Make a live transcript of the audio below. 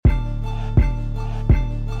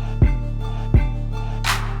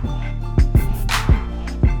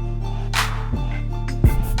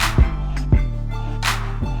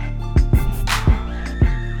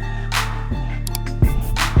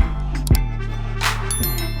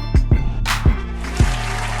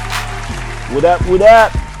What up, what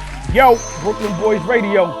up? Yo, Brooklyn Boys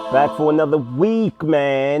Radio. Back for another week,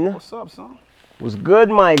 man. What's up, son? What's good,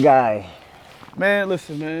 my guy? Man,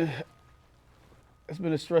 listen, man. It's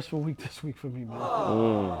been a stressful week this week for me,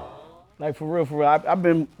 man. Like, for real. I've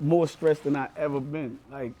been more stressed than I ever been.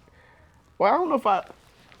 Like, well, I don't know if I've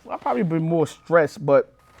probably been more stressed,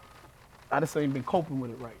 but I just ain't been coping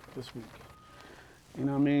with it right this week. You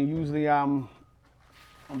know what I mean? Usually I'm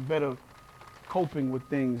better coping with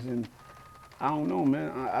things, and I don't know,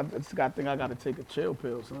 man. I just think I got to take a chill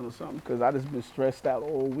pill, son, or something, because I just been stressed out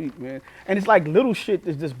all week, man. And it's like little shit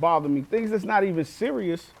that's just bothering me. Things that's not even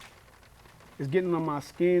serious is getting on my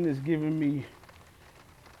skin, is giving me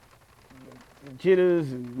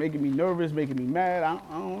jitters and making me nervous, making me mad. I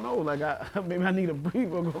don't know. Like, maybe I need a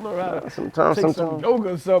breather or go learn how to take some yoga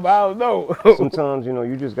or something. I don't know. Sometimes,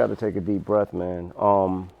 you just got to take a deep breath, man.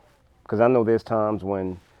 Because I know there's times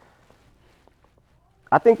when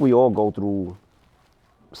I think we all go through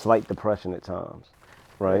slight depression at times,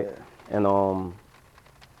 right? Yeah. And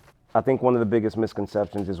I think one of the biggest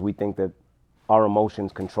misconceptions is we think that our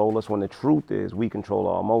emotions control us, when the truth is we control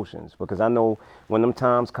our emotions. Because I know when them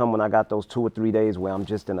times come when I got those 2 or 3 days where I'm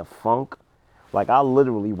just in a funk, like I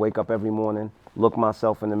literally wake up every morning, look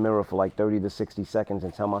myself in the mirror for like 30 to 60 seconds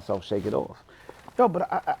and tell myself, shake it off. Yo,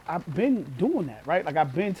 but I've been doing that, right? Like,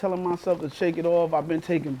 I've been telling myself to shake it off. I've been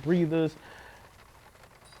taking breathers.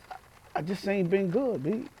 I just ain't been good,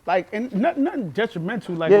 B. Like, and nothing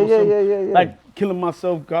detrimental, like like killing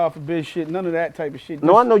myself, God forbid, shit. None of that type of shit.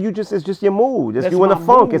 No, I know it's just your mood. It's you in a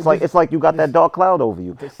funk. Mood. It's like you got that dark cloud over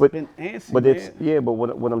you. But been antsy, but man. But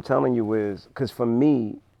what I'm telling you is, because for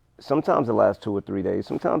me, sometimes it lasts 2 or 3 days.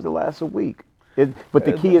 Sometimes it lasts a week. But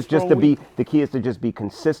the key is to just be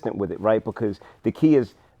consistent with it, right? Because the key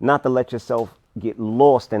is not to let yourself get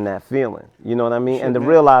lost in that feeling. You know what I mean? Shit, and to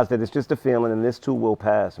realize that it's just a feeling, and this too will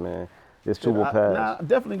pass, man. This too will pass. Nah,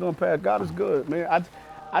 definitely gonna pass. God is good, man.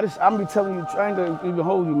 I'm be telling you, trying to even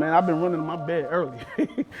hold you, man. I've been running to my bed early.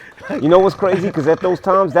 You know what's crazy? Because at those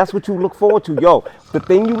times, that's what you look forward to. Yo, the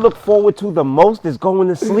thing you look forward to the most is going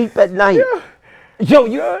to sleep at night. Yeah. Yo,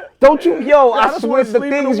 I swear the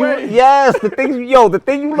things the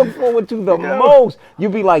thing you look forward to the most, you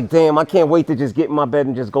be like, damn, I can't wait to just get in my bed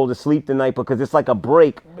and just go to sleep tonight because it's like a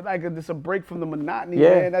break. But like it's a break from the monotony,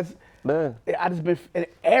 man. I just been, and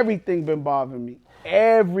everything been bothering me.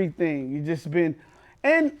 Everything. You just been,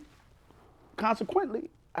 and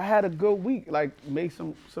consequently, I had a good week. Like, made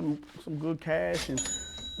some good cash and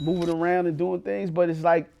moving around and doing things. But it's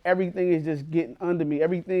like everything is just getting under me.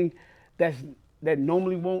 Everything that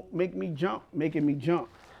normally won't make me jump, making me jump.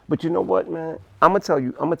 But you know what, man? I'm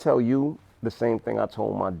gonna tell you the same thing I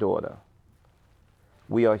told my daughter.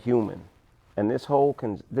 We are human, and this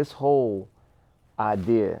whole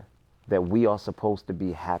idea that we are supposed to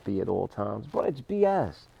be happy at all times, but it's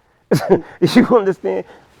BS. You understand?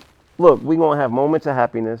 Look, we're gonna have moments of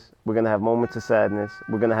happiness. We're gonna have moments of sadness.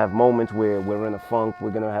 We're gonna have moments where we're in a funk. We're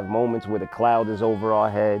gonna have moments where the cloud is over our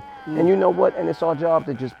head. And you know what? And it's our job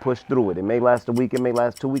to just push through it. It may last a week. It may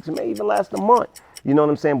last 2 weeks. It may even last a month. You know what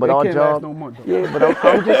I'm saying? But our job. Last no month, though. Yeah, but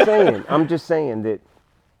I'm just saying that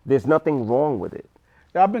there's nothing wrong with it.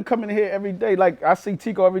 I've been coming here every day. Like, I see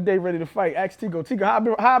Tico every day ready to fight. Ask Tico. Tico,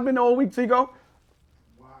 how I been all week, Tico?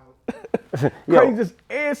 Wow. Crazy, just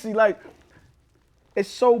antsy. Like, it's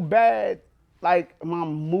so bad. Like, my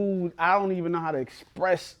mood, I don't even know how to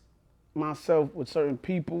express myself with certain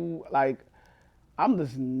people. Like, I'm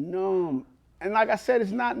just numb. And like I said,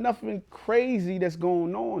 it's not nothing crazy that's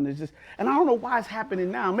going on. It's just, and I don't know why it's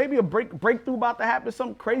happening now. Maybe a breakthrough about to happen,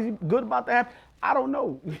 something crazy good about to happen. I don't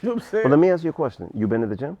know. You know what I'm saying? But let me ask you a question. You been to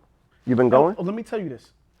the gym? You been going? Let me tell you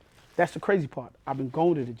this. That's the crazy part. I've been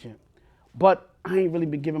going to the gym, but I ain't really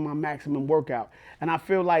been giving my maximum workout. And I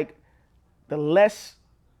feel like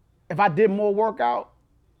if I did more workout,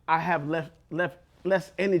 I have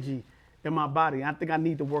less energy in my body. I think I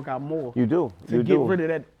need to work out more. You do. To get rid of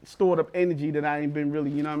that stored up energy that I ain't been really,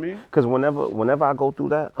 you know what I mean? Because whenever I go through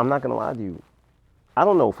that, I'm not gonna lie to you. I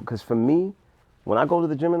don't know, because for me, when I go to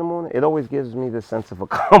the gym in the morning, it always gives me this sense of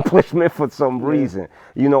accomplishment for some reason,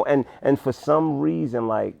 and for some reason,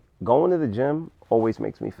 like, going to the gym always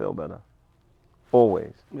makes me feel better.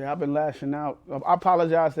 Always. Yeah, I've been lashing out. I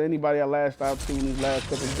apologize to anybody I lashed out to in these last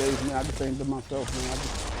couple of days, man. I just ain't been myself,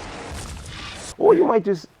 man. Or you might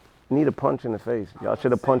just need a punch in the face. Y'all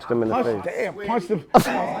should have punched him in the face. Damn, punched him. I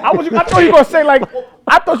thought you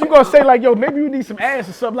were gonna say like, yo, maybe you need some ass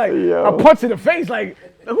or something, like a punch in the face. Like,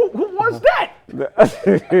 who wants that? I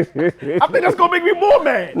think that's gonna make me more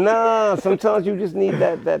mad. Nah, sometimes you just need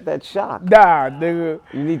that shock. Nah, nigga.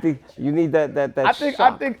 You need that shock.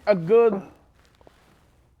 I think a good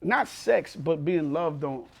not sex, but being loved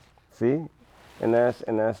on. See? And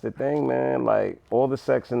that's the thing, man. Like all the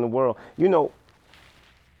sex in the world. You know,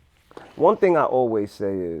 one thing I always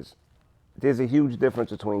say is there's a huge difference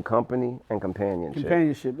between company and companionship.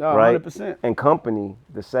 Companionship, right? 100%. And company,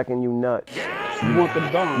 the second you nut, You want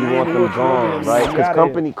them gone. you want them gone, right? Because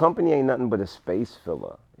Because company ain't nothing but a space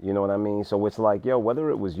filler. You know what I mean? So it's like, yo, whether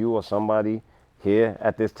it was you or somebody here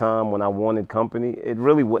at this time when I wanted company, it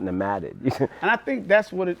really wouldn't have mattered. And I think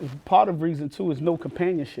that's what it is. Part of reason too is no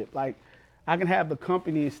companionship. Like, I can have the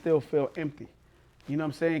company and still feel empty. You know what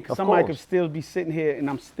I'm saying? Because Of somebody course. could still be sitting here and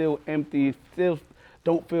I'm still empty, still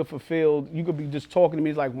don't feel fulfilled. You could be just talking to me,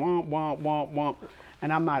 it's like womp, womp, womp, womp.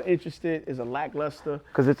 And I'm not interested. It's a lackluster.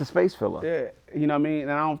 Because it's a space filler. Yeah, you know what I mean?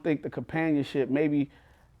 And I don't think the companionship, maybe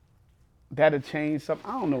that'll change something.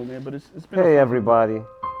 I don't know, man, but it's been a Hey, fun everybody.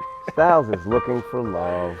 Styles is looking for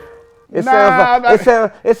love. It Nah,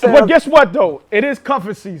 But guess what though? It is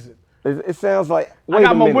cuffing season. It sounds like. I Wait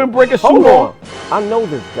got a my minute. windbreaker Hold suit on. I know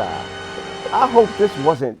this guy. I hope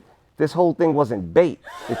this whole thing wasn't bait.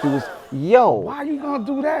 If it was, yo, Why you gonna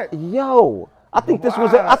do that? yo, I think this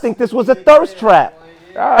Why? was a thirst trap.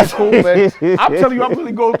 All right, cool, man. I'm telling you, I'm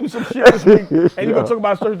really going through some shit this week, and you're gonna talk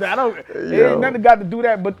about Thursday. It Yo. ain't nothing got to do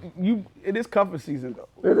that, but it is cuffing season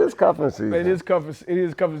though. It is cuffing season. It is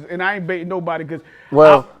cuffing, and I ain't baiting nobody because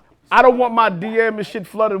Well- I don't want my DM and shit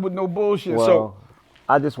flooded with no bullshit. Well, So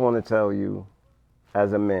I just want to tell you,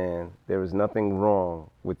 as a man, there is nothing wrong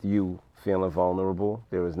with you feeling vulnerable.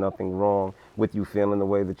 There is nothing wrong with you feeling the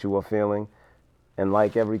way that you are feeling. And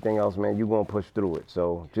like everything else, man, you're going to push through it.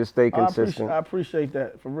 So just stay consistent. I appreciate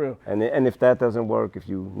that for real. And if that doesn't work, if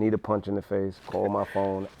you need a punch in the face, call my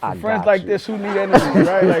phone. I Friends got like you. this who need enemies,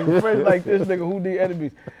 right? Like friends like this nigga who need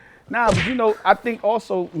enemies. Nah, but you know, I think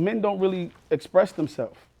also men don't really express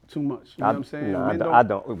themselves too much. You know what I'm saying? No, Men I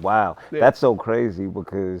don't. Wow, Yeah. that's so crazy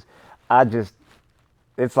because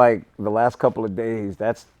it's like the last couple of days.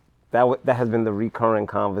 That has been the recurring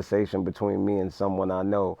conversation between me and someone I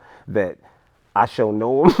know that I show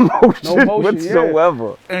no emotion,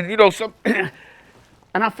 whatsoever. Yeah. And you know,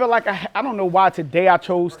 and I felt like I don't know why today I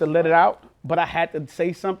chose to let it out, but I had to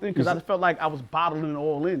say something because I felt like I was bottling it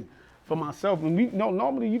all in for myself. And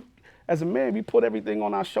normally as a man, we put everything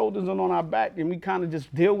on our shoulders and on our back and we kind of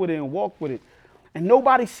just deal with it and walk with it. And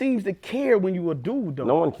nobody seems to care when you a dude, though.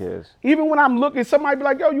 No one cares. Even when I'm looking, somebody be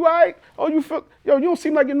like, yo, you all right? Oh, you don't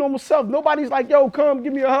seem like your normal self. Nobody's like, yo, come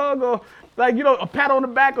give me a hug or like, you know, a pat on the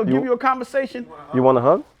back or give you a conversation. You want a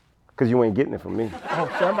hug? Because you ain't getting it from me. Oh,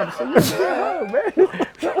 shit, I'm about to say, man.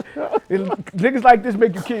 Niggas like this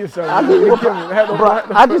make you kill yourself.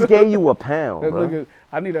 I just gave you a pound, bro. Nigga,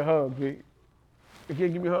 I need a hug, big. You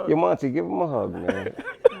can't give me a hug? Yo, Monty, give him a hug, man.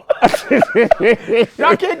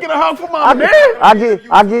 Y'all can't get a hug from my man? I'll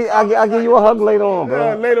give you a hug later on,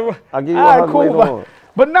 bro. Later. I'll give you a hug later on.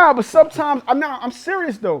 But sometimes, I'm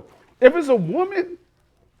serious though. If it's a woman,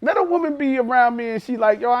 let a woman be around me and she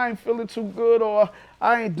like, yo, I ain't feeling too good or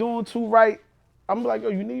I ain't doing too right. I'm like, yo,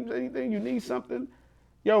 you need anything? You need something?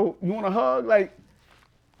 Yo, you want a hug? Like,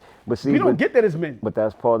 But see, we don't get that as men. But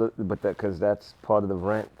that's because that's part of the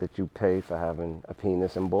rent that you pay for having a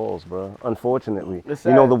penis and balls, bro. Unfortunately, It's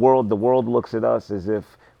you know sad. the world looks at us as if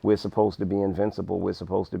we're supposed to be invincible. We're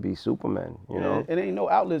supposed to be Supermen. You know. It ain't no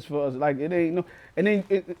outlets for us. Like it ain't no. And then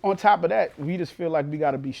on top of that, we just feel like we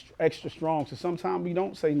got to be extra strong. So sometimes we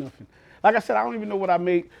don't say nothing. Like I said, I don't even know what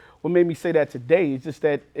made me say that today. It's just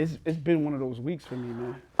that it's been one of those weeks for me,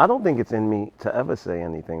 man. I don't think it's in me to ever say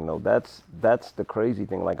anything though. That's the crazy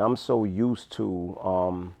thing. Like I'm so used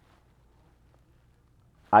to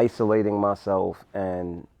isolating myself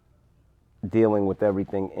and dealing with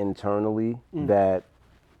everything internally that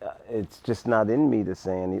it's just not in me to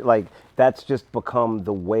say anything. Like that's just become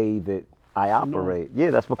the way that I operate. Yeah,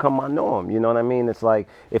 that's become my norm. You know what I mean? It's like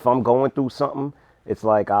if I'm going through something, it's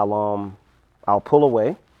like I'll pull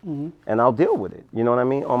away. And I'll deal with it. You know what I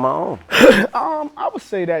mean? On my own. I would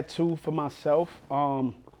say that too for myself.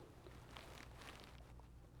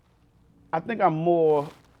 I think I'm more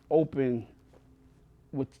open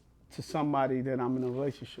to somebody that I'm in a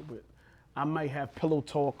relationship with. I might have pillow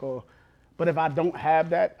talk but if I don't have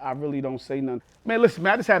that, I really don't say nothing. Man, listen,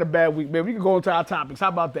 man, I just had a bad week, man. We can go into our topics. How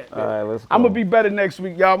about that, man? All right, let's go. I'm gonna be better next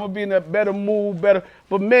week, y'all. I'm gonna be in a better mood, better.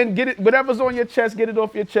 But men, get it. Whatever's on your chest, get it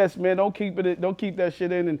off your chest, man. Don't keep that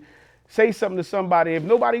shit in and say something to somebody. If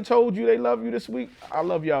nobody told you they love you this week, I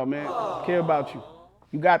love y'all, man. I care about you.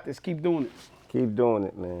 You got this. Keep doing it. Keep doing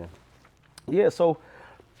it, man. Yeah. So,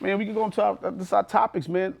 man, we can go into our topics,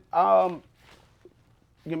 man. Your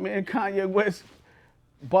man Kanye West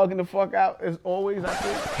bugging the fuck out as always, I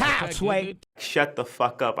think. How, Sway? Shut the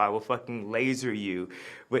fuck up. I will fucking laser you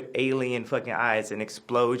with alien fucking eyes and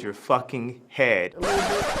explode your fucking head.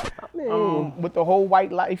 With the whole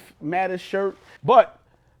White Life Matter shirt. But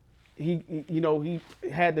he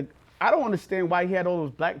had the, I don't understand why he had all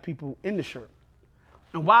those black people in the shirt.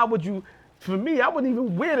 And why would you, for me, I wouldn't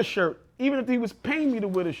even wear the shirt, even if he was paying me to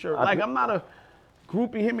wear the shirt. I'm not a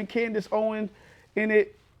groupie, him and Candace Owens in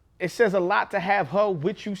it. It says a lot to have her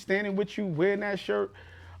with you, standing with you, wearing that shirt.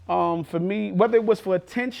 For me, whether it was for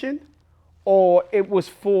attention or it was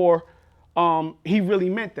for, he really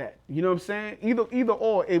meant that. You know what I'm saying? Either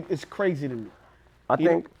or, it's crazy to me. I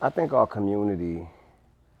think our community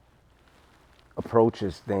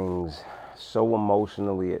approaches things so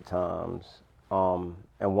emotionally at times. And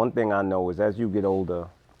one thing I know is as you get older,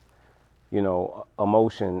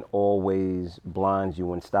 emotion always blinds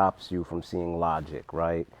you and stops you from seeing logic,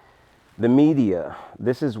 right? The media,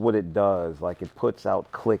 this is what it does. Like, it puts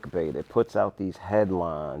out clickbait, it puts out these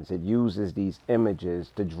headlines, it uses these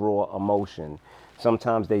images to draw emotion.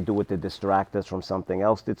 Sometimes they do it to distract us from something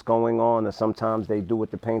else that's going on, or sometimes they do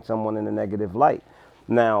it to paint someone in a negative light.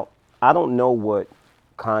 Now, I don't know what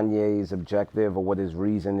Kanye's objective or what his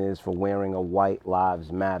reason is for wearing a White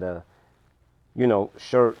Lives Matter,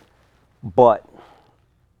 shirt, but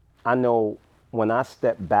I know when I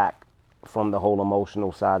step back from the whole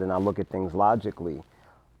emotional side and I look at things logically,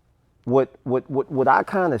 what I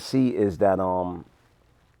kind of see is that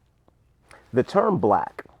the term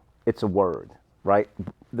black, it's a word, right?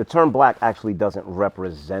 The term black actually doesn't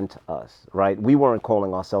represent us, right? We weren't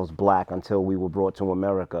calling ourselves black until we were brought to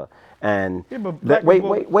America. And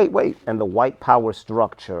wait. And the white power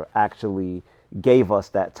structure actually gave us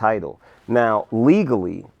that title. Now,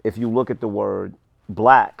 legally, if you look at the word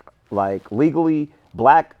black, like legally,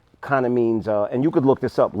 black kind of means, and you could look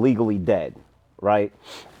this up, legally dead, right?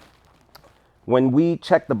 When we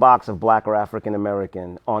check the box of black or African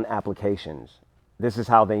American on applications, this is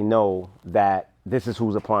how they know that this is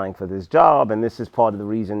who's applying for this job, and this is part of the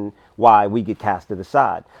reason why we get casted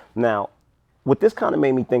aside. Now, what this kind of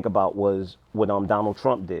made me think about was what Donald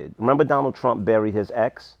Trump did. Remember Donald Trump buried his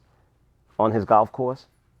ex on his golf course?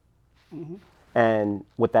 Mm-hmm. And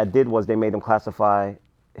what that did was they made him classify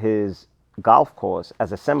his golf course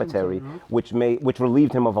as a cemetery, which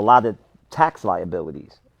relieved him of a lot of tax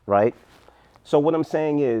liabilities, right? So what I'm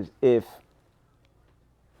saying is, if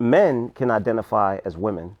men can identify as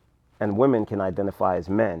women and women can identify as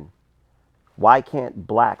men, why can't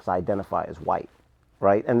blacks identify as white,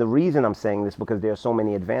 right? And the reason I'm saying this because there are so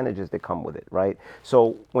many advantages that come with it, right?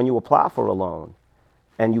 So when you apply for a loan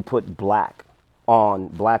and you put black on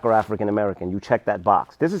black or African American, you check that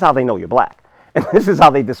box. This is how they know you're black. And this is how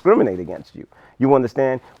they discriminate against you. You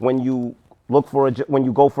understand? When you when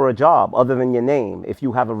you go for a job, other than your name, if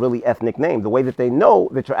you have a really ethnic name, the way that they know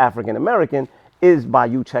that you're African American is by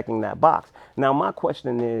you checking that box. Now, my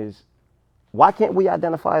question is, why can't we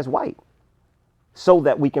identify as white so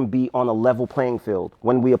that we can be on a level playing field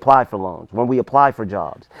when we apply for loans, when we apply for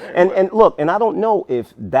jobs? And look, and I don't know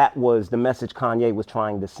if that was the message Kanye was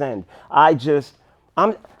trying to send. I just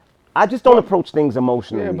don't approach things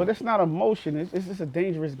emotionally. Yeah, but it's not emotion. It's just a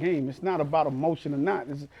dangerous game. It's not about emotion or not.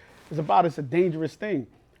 It's a dangerous thing.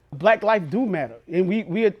 Black life do matter. And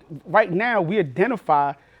we right now, we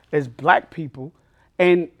identify as black people.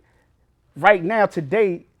 And right now,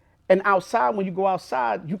 today, and outside, when you go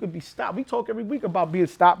outside, you could be stopped. We talk every week about being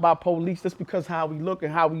stopped by police just because how we look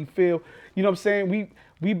and how we feel. You know what I'm saying?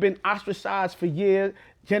 We've been ostracized for years,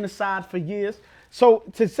 genocide for years. So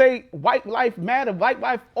to say white life matter, white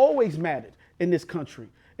life always mattered in this country.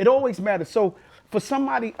 It always mattered. So for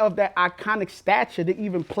somebody of that iconic stature to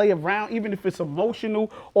even play around, even if it's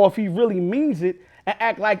emotional or if he really means it, and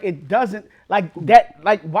act like it doesn't, like that,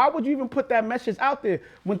 like why would you even put that message out there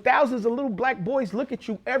when thousands of little black boys look at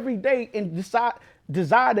you every day and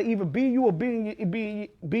desire to either be you or be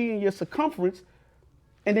in your circumference?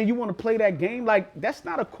 And then you want to play that game? Like, that's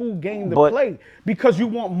not a cool game to play because you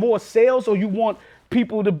want more sales or you want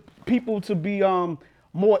people to be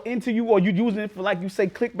more into you, or you using it for, like you say,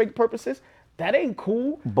 clickbait purposes. That ain't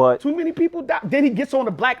cool. But too many people die. Then he gets on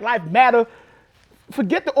the Black Lives Matter.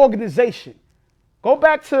 Forget the organization. Go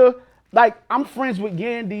back to, like, I'm friends with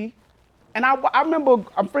Yandy. And I remember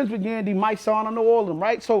I'm friends with Yandy, my son, I know all of them,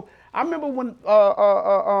 right? So I remember when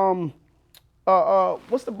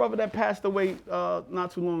what's the brother that passed away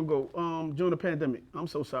not too long ago during the pandemic? I'm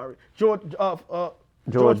so sorry. George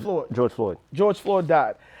Floyd. George Floyd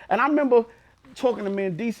died. And I remember talking to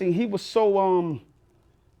Mendici, and he was so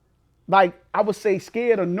like, I would say,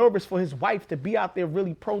 scared or nervous for his wife to be out there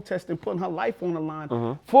really protesting, putting her life on the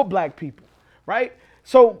line for black people, right?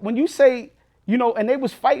 So when you say, and they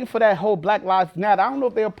was fighting for that whole Black Lives Matter. I don't know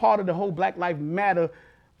if they're a part of the whole Black Lives Matter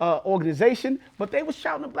organization, but they was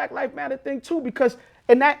shouting the Black Lives Matter thing too, because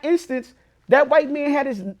in that instance, that white man had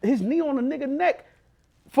his knee on a nigga neck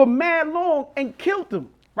for mad long and killed him,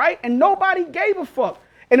 right? And nobody gave a fuck.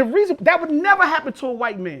 And the reason that would never happen to a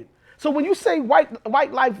white man. So when you say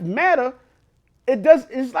white lives matter,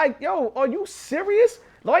 it's like, yo, are you serious?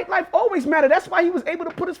 White life always matter. That's why he was able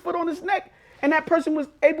to put his foot on his neck. And that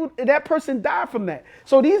person died from that.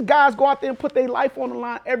 So these guys go out there and put their life on the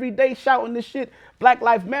line every day shouting this shit, Black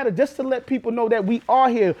Lives Matter, just to let people know that we are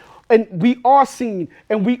here and we are seen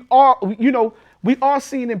and we are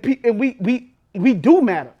seen and we do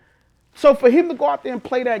matter. So for him to go out there and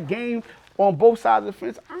play that game on both sides of the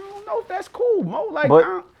fence, I don't know if that's cool, Mo. Like,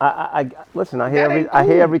 but I listen. I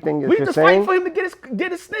hear everything you're saying. We just fighting for him to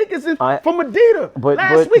get his sneakers from Adidas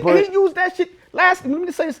last week, and he used that shit last. Let me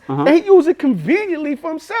just say this, and he used it conveniently for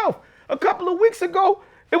himself. A couple of weeks ago,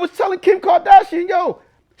 it was telling Kim Kardashian, yo,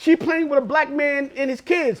 she playing with a black man and his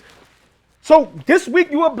kids. So this week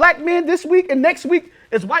you a black man this week, and next week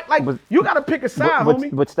it's white. Like, you got to pick a side, homie.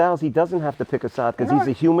 But Styles, he doesn't have to pick a side because he's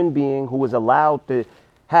a human being who is allowed to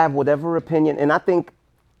have whatever opinion. And I think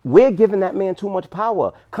we're giving that man too much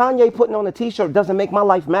power. Kanye putting on a T-shirt doesn't make my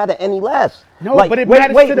life matter any less. No, but it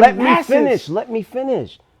matters to the masses. Let me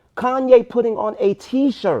finish. Kanye putting on a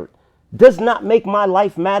T-shirt does not make my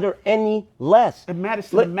life matter any less. It matters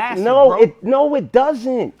to the masses, No, it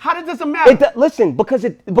doesn't. How does it matter? Listen,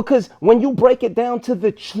 because when you break it down to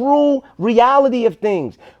the true reality of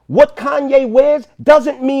things, what Kanye wears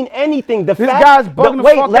doesn't mean anything. This guy's bugging the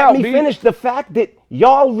fuck out. Wait, let me finish. The fact that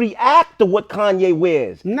y'all react to what Kanye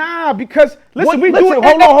wears. Nah, because listen,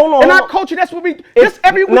 hold on. In our culture, that's what we. Just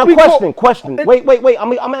every week now, we question. Wait.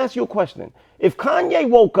 I'm gonna ask you a question. If Kanye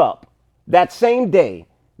woke up that same day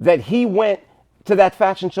that he went to that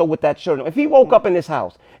fashion show with that shirt, if he woke up in his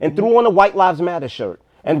house and threw on a White Lives Matter shirt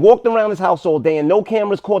and walked around his house all day and no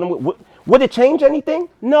cameras caught him, would it change anything?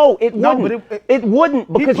 No, it wouldn't. It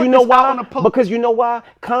wouldn't, because you know why? Because you know why?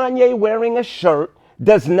 Kanye wearing a shirt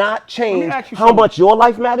does not change how much your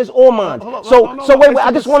life matters or mine. So wait.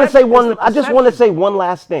 I just want to say one. I just want to say one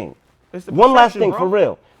last thing. One last thing, for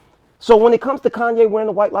real. So when it comes to Kanye wearing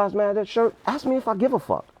the White Lives Matter shirt, ask me if I give a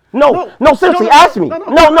fuck. No, seriously, ask me.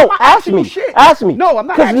 No, ask me. Ask me. No, I'm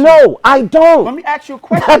not. Because no, I don't. Let me ask you a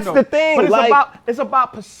question. That's the thing. But it's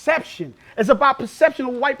about perception. It's about perception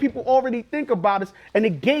of what white people already think about us and the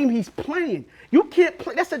game he's playing. You can't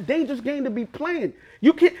play. That's a dangerous game to be playing.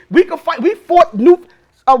 You can't. We can fight. We fought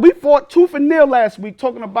tooth and nail last week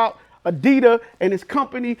talking about Adidas and his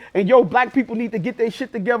company, and black people need to get their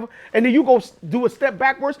shit together, and then you go do a step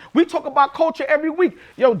backwards. We talk about culture every week.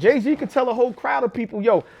 Jay-Z can tell a whole crowd of people,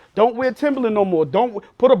 don't wear Timberland no more. Don't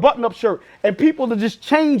put a button-up shirt. And people to just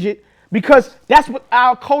change it because that's what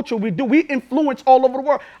our culture we do. We influence all over the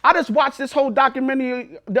world. I just watched this whole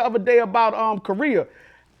documentary the other day about Korea.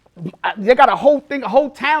 They got a whole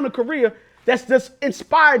town in Korea that's just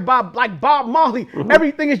inspired by, like, Bob Marley.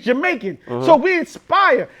 Everything is Jamaican. So we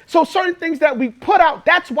inspire. So certain things that we put out,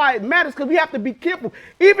 that's why it matters, because we have to be careful.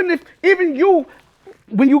 Even you,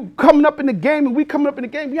 when you coming up in the game and we coming up in the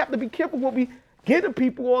game, we have to be careful what we give to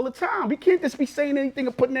people all the time. We can't just be saying anything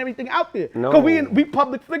and putting everything out there. Because we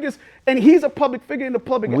public figures, and he's a public figure in the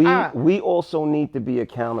public eye. We also need to be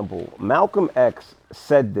accountable. Malcolm X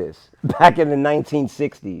said this back in the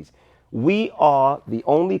 1960s. We are the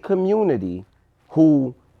only community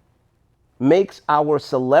who makes our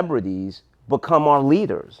celebrities become our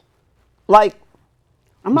leaders. Like,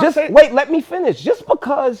 wait, let me finish. Just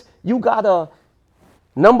because you got a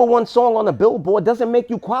 #1 song on a Billboard doesn't make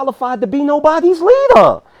you qualified to be nobody's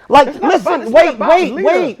leader. Like, listen,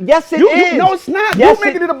 wait. Yes, it is. No, it's not. Yes, You're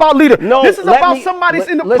making it about leader. No, this is about somebody's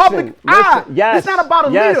in the public eye. Yes, it's not about a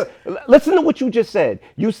leader. Listen to what you just said.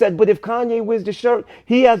 You said, but if Kanye wears the shirt,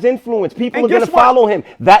 he has influence. People are going to follow him.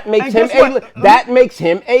 That makes him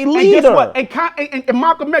a leader. And guess what? And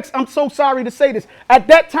Malcolm X, I'm so sorry to say this. At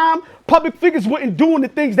that time, public figures weren't doing the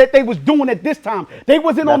things that they was doing at this time. They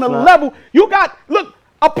wasn't on the level. Look,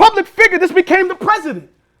 a public figure just became the president.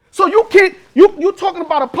 So you can't, you talking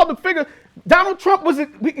about a public figure. Donald Trump was a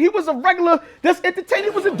regular, just entertainer. He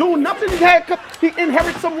wasn't doing nothing. He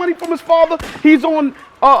inherited some money from his father. He's on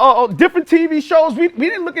different TV shows. We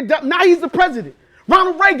didn't look at that. Now he's the president.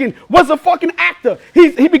 Ronald Reagan was a fucking actor.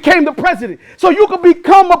 He became the president. So you could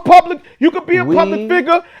become public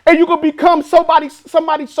figure, and you could become somebody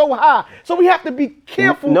so high. So we have to be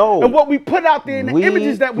careful in what we put out there and the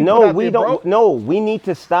images that we put out there, bro. No, we need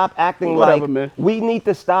to stop acting man. We need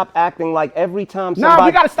to stop acting like every time somebody. Nah,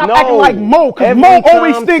 we gotta stop acting like Moe, because Moe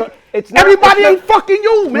always think everybody ain't fucking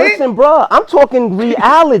you, man. Listen, bro, I'm talking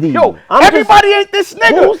reality. Yo, everybody ain't this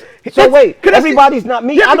nigga. So wait, everybody's not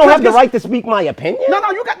me. I don't have the right to speak my opinion. No,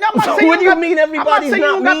 you got. I'm not saying what do you mean everybody's not me? I'm not saying you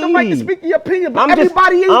don't got the right to speak your opinion, but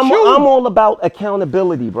everybody ain't you. I'm all about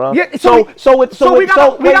accountability, bro. Yeah, so we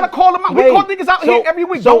gotta call them out. We call niggas out here every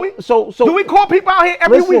week, don't we? Do we call people out here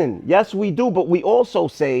every week? Listen, yes, we do, but we also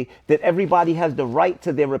say that everybody has the right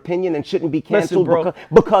to their opinion and shouldn't be canceled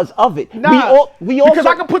because of it. Nah, because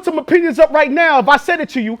I can put some opinions up right now. If I said it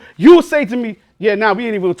to you, you'll say to me, yeah, nah, we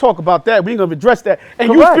ain't even gonna talk about that. We ain't gonna address that.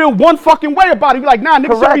 And you feel one fucking way about it. You're like, nah,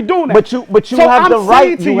 niggas should be doing that. But you have the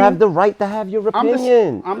right. You have the right to have your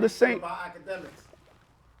opinion. I'm the same. About academics.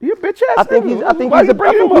 You a bitch ass nigga. I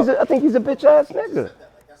think he's a bitch ass nigga.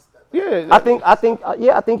 Yeah, I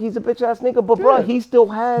think he's a bitch ass nigga. But bro, he still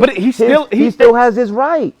has. But he still has his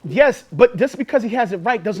right. Yes, but just because he has it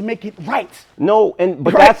right doesn't make it right. No,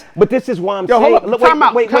 but this is why I'm saying. Hold up, time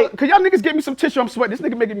out. Wait. Can y'all niggas get me some tissue? I'm sweating. This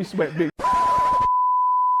nigga making me sweat, big.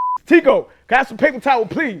 Tico, can I have some paper towel,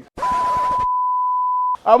 please?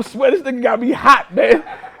 I'm sweating. This nigga got me hot, man.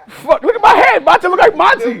 Fuck, look at my head. Monty look like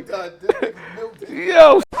Monty.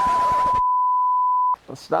 Yo.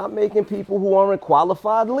 Stop making people who aren't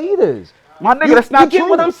qualified leaders. My nigga, that's not true. You get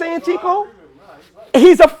what I'm saying, Tico?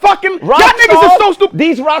 He's a fucking... Y'all niggas are so stupid.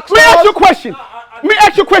 These rock stars... Let me ask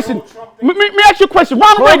you a question. Let me ask you a question.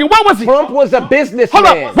 Ronald Reagan, what was he? Trump was a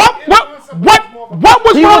businessman. Hold up. What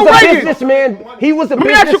was Ronald Reagan? He was a businessman. Let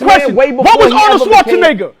me ask you a question. Way before what was Arnold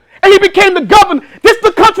Schwarzenegger? And he became the governor. This is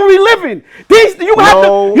the country we live in.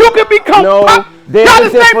 You can become... Y'all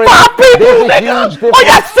just named 5 people, nigga. Are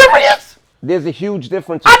y'all serious? There's a huge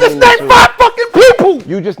difference. I just named 5 fucking people.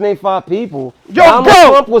 You just named 5 people. Donald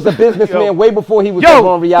Trump was a businessman way before he was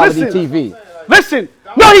on reality TV. Listen.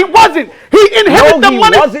 No, he wasn't. He inherited the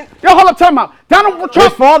money. He wasn't. Yo, hold up, time out. Donald Trump.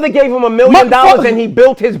 His father gave him $1 million and he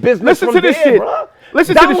built his business. Listen to this shit.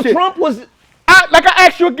 Donald Trump was... Like I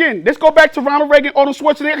asked you again, let's go back to Ronald Reagan, Arnold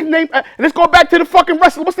Schwarzenegger's name. Let's go back to the fucking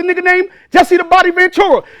wrestler. What's the nigga name? Jesse the Body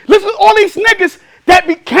Ventura. Listen to all these niggas that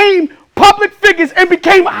became public figures and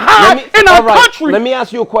became high in our country. Let me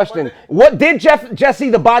ask you a question. What did Jesse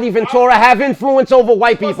the Body Ventura have influence over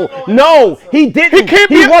white people? No, he didn't.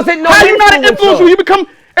 He wasn't no influencer. How you not an influencer? You become...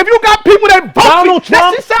 If you got people that vote,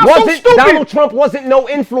 Donald Trump wasn't no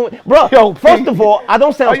influence. Bro, first of all, I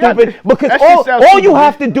don't sound stupid because all you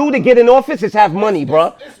have to do to get in office is have money,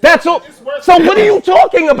 bro. That's all. So what are you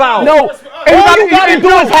talking about? No, all you gotta do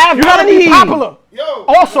is have money. You gotta be popular. Yo,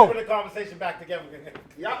 also, put the conversation back together.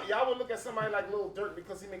 Y'all would look at somebody like Lil Durk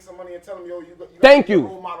because he makes some money and tell him, yo, you Thank you.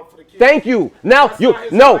 Role model for the kids. Thank you. Now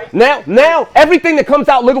now everything that comes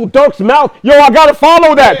out Lil Durk's mouth, yo, I gotta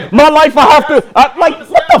follow that. Yeah. My life, I have to. Like,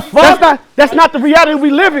 what the fuck? That's not the reality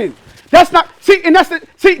we live in. That's not. See,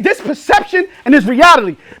 this perception and this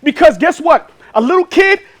reality. Because guess what? A little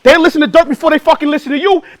kid, they listen to Durk before they fucking listen to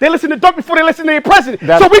you. They listen to Durk before they listen to their president.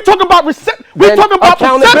 So we talking about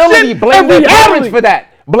accountability. Blame their parents for that.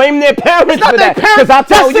 Blame their parents for that. Because I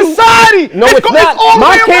tell you, society. No, it's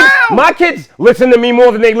not. My kids listen to me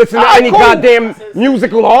more than they listen to any goddamn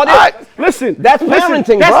musical artist. Listen, that's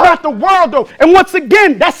parenting, that's bro. not the world, though. And once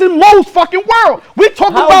again, that's in Moe's fucking world. We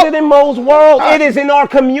talking about. How is it in Moe's world? It is in our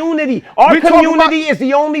community. Our community is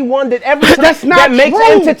the only one that that makes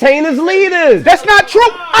entertainers leaders. That's not true.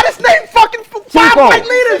 I just named fucking 5 white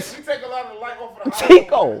leaders. You take a lot of light off of the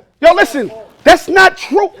Tico. Yo, listen, that's not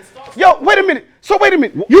true. Yo, wait a minute. So wait a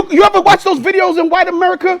minute. You ever watch those videos in white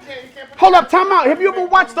America? Hold up, time out. Have you ever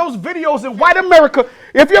watched those videos in white America?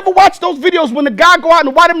 If you ever watched those videos when the guy go out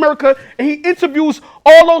in white America and he interviews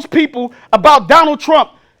all those people about Donald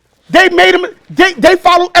Trump, they made him. They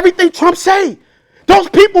follow everything Trump say. Those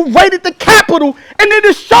people raided the Capitol and they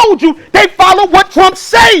just showed you they follow what Trump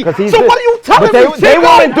say. So what are you telling me? They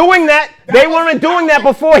weren't doing that. They weren't doing that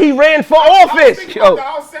before he ran for office.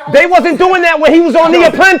 They wasn't doing that when he was on The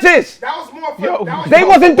Apprentice. They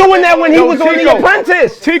wasn't doing that when he was on The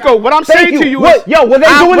Apprentice. Tico, what I'm saying to you is, were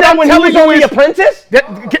they doing that when he was on The Apprentice?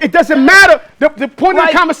 It doesn't matter. The point of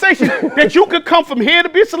the conversation that you could come from here to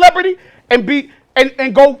be a celebrity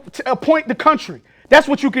and go to appoint the country. That's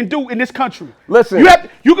what you can do in this country. Listen,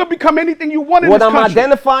 you can become anything you want in this country. What I'm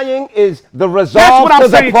identifying is the resolve to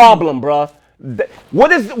the problem, bro.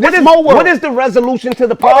 What is the resolution to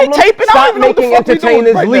the problem? Stop making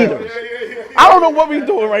entertainers leaders. I don't know what we're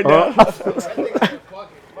doing right now.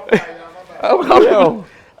 Yo.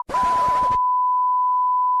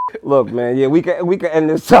 Look, man, yeah, we can end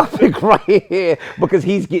this topic right here because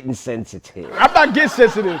he's getting sensitive. I'm not getting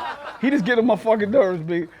sensitive. He just getting my fucking nerves,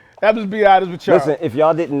 B. I'm just being honest with y'all. Listen, if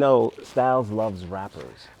y'all didn't know, Styles loves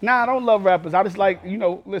rappers. Nah, I don't love rappers. I just like,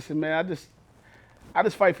 listen, man, I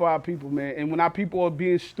just fight for our people, man. And when our people are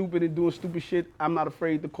being stupid and doing stupid shit, I'm not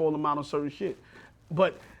afraid to call them out on certain shit.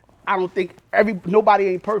 But I don't think nobody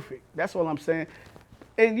ain't perfect. That's all I'm saying.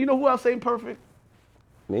 And you know who else ain't perfect?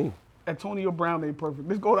 Me. Antonio Brown ain't perfect.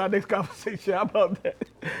 Let's go to our next conversation. How about that?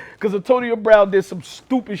 Because Antonio Brown did some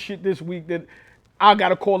stupid shit this week that I got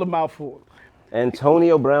to call him out for.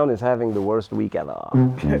 Antonio Brown is having the worst week ever.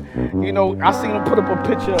 I seen him put up a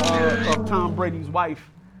picture of Tom Brady's wife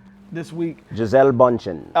this week. Giselle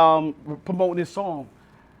Bundchen. Promoting his song.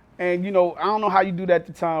 And, I don't know how you do that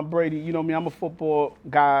to Tom Brady. I'm a football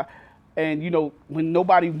guy. And, when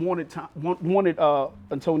nobody wanted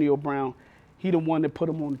Antonio Brown, he the one that put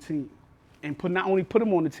him on the team. And not only put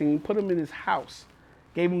him on the team, put him in his house.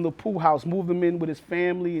 Gave him the pool house, moved him in with his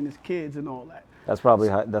family and his kids and all that. That's probably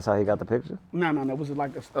that's how he got the picture? No. It was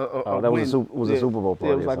like a that win. was a Super Bowl party.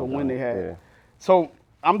 Yeah, it was like a win they had. Yeah. So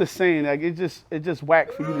I'm just saying, like, it's just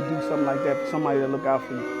whack for you to do something like that for somebody that look out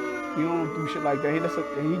for you. You don't do shit like that. He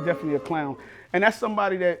definitely a clown. And that's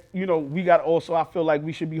somebody that, we got also, I feel like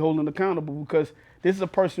we should be holding accountable because this is a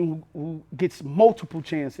person who gets multiple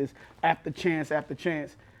chances after chance after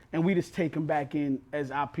chance. And we just take him back in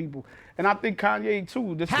as our people. And I think Kanye,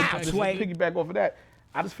 too, just to piggyback off of that,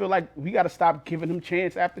 I just feel like we got to stop giving him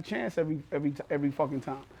chance after chance every fucking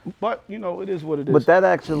time. But, it is what it is. But that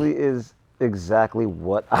actually is exactly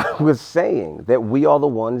what I was saying, that we are the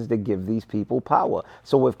ones that give these people power.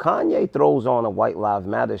 So if Kanye throws on a White Lives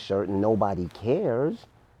Matter shirt and nobody cares,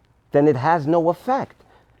 then it has no effect.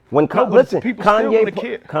 When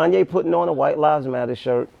Kanye putting on a White Lives Matter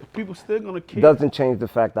shirt, people still gonna care. Doesn't change the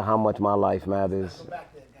fact of how much my life matters.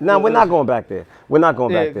 No, we're not going back there. We're not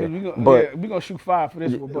going back there. We're gonna shoot fire for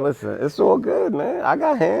this one. But listen, it's all good, man. I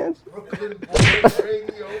got hands. Brooklyn Boys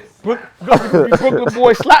Radio. Brooklyn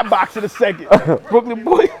Boy slapbox in a second. Brooklyn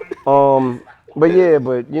Boy. But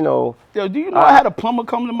Yo, do you know I had a plumber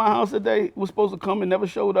come to my house today? Was supposed to come and never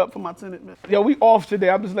showed up for my tenant, man. Yo, we off today.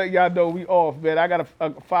 I'm just letting y'all know we off, man. I got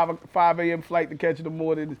a 5 a.m. flight to catch in the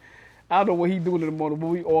morning. I don't know what he doing in the morning, but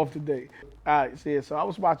we off today. All right, so I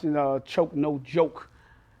was watching Choke No Joke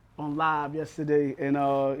on live yesterday, and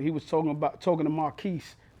he was talking to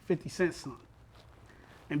Marquise, 50 Cent's son.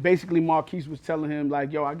 And basically Marquise was telling him,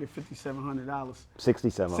 like, yo, I get $5,700.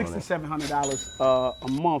 $6,700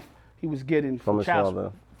 a month he was getting from his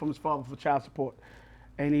father for child support.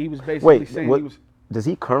 And he was basically saying does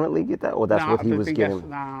he currently get that, or that's what he was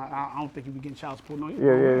getting? I don't think he was getting child support. No,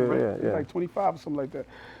 Yeah. Like 25 or something like that.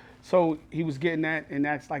 So he was getting that, and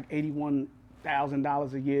that's like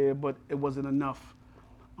 $81,000 a year, but it wasn't enough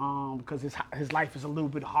because his life is a little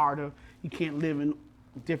bit harder. He can't live in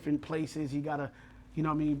different places. He gotta, be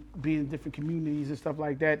in different communities and stuff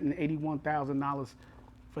like that. And $81,000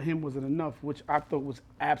 for him wasn't enough, which I thought was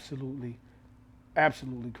absolutely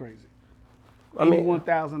crazy.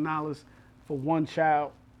 $81,000 for one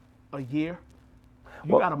child a year.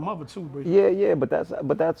 You got a mother too, bro. Yeah, but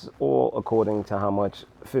that's all according to how much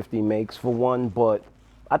 50 makes for one. But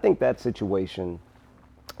I think that situation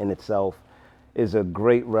in itself is a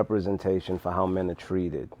great representation for how men are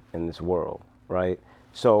treated in this world, right?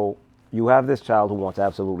 So you have this child who wants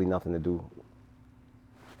absolutely nothing to do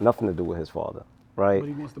with his father, right? But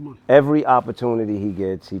he wants the money. Every opportunity he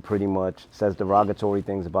gets, he pretty much says derogatory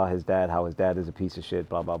things about his dad, how his dad is a piece of shit,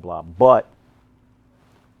 blah, blah, blah. But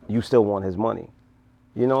you still want his money,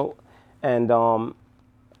 And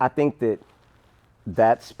I think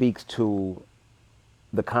that speaks to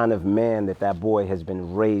the kind of man that boy has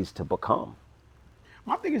been raised to become.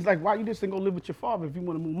 My thing is, like, why you just ain't go live with your father if you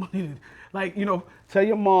want to move money? Like, tell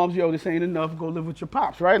your moms, yo, this ain't enough, go live with your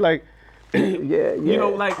pops, right? Like, yeah.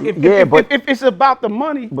 If it's about the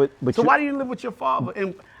money, but so why do you live with your father?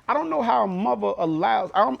 And I don't know how a mother allows,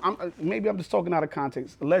 maybe I'm just talking out of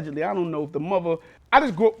context, allegedly, I don't know if the mother, I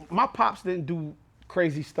just grew up, my pops didn't do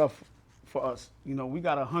crazy stuff for us. We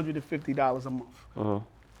got $150 a month. Uh-huh.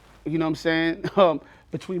 You know what I'm saying?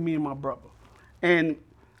 Between me and my brother. And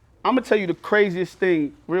I'm gonna tell you the craziest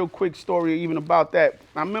thing, real quick story even about that.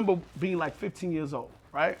 I remember being like 15 years old,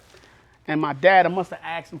 right? And my dad, I must have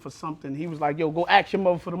asked him for something. He was like, yo, go ask your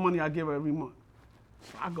mother for the money I give her every month.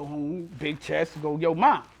 So I go home, big chest, go, yo,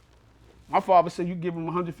 Mom. My father said you give him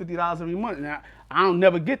 $150 every month. Now, I don't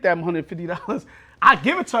never get that $150. I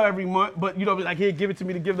give it to her every month, but like, here, give it to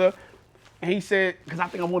me to give her. And he said, because I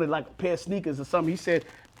think I wanted like a pair of sneakers or something, he said,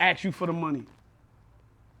 ask you for the money.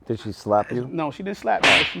 Did she slap you? No, she didn't slap me,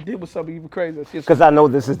 but she did was something even crazier. She was Because I know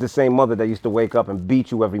this is the same mother that used to wake up and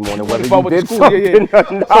beat you every morning, whether if I you went to did school,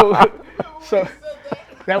 something or not. So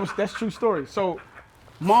that's true story. So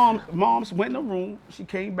mom's went in the room. She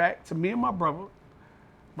came back to me and my brother.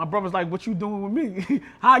 My brother's like, "What you doing with me?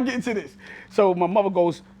 How I get into this?" So my mother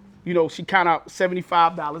goes, she count out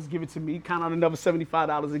 $75, give it to me, count out another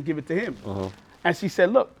 $75 and give it to him. And she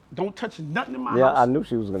said, "Look, don't touch nothing in my Yeah, house. I knew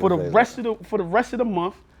she was gonna for the say rest of the for the rest of the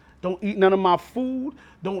month. Don't eat none of my food.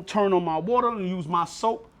 Don't turn on my water and use my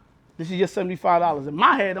soap. This is your $75." In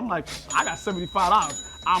my head, I'm like, I got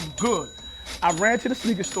 $75. I'm good. I ran to the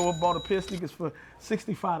sneaker store, bought a pair of sneakers for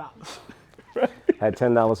 $65. Had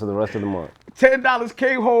 $10 for the rest of the month. $10,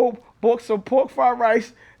 came home, bought some pork fried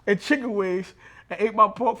rice and chicken wings, and ate my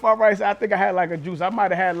pork fried rice. I think I had like a juice. I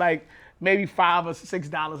might have had like maybe $5 or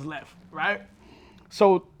 $6 left, right?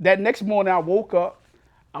 So that next morning I woke up,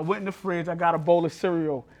 I went in the fridge, I got a bowl of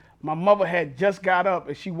cereal. My mother had just got up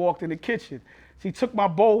and she walked in the kitchen. She took my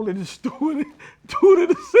bowl and just threw it in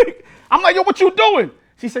the sink. I'm like, "Yo, what you doing?"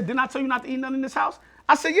 She said, "Didn't I tell you not to eat nothing in this house?"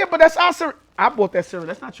 I said, "Yeah, but that's our cereal." I bought that cereal.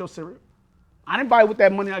 That's not your cereal. I didn't buy it with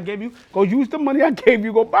that money I gave you. Go use the money I gave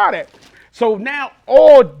you, go buy that. So now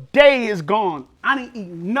all day is gone. I didn't eat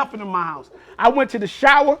nothing in my house. I went to the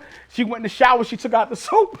shower. She went in the shower. She took out the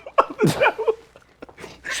soap.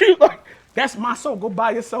 She was like, "That's my soap. Go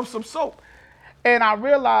buy yourself some soap." And I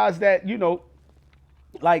realized that,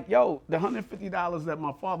 like, yo, the $150 that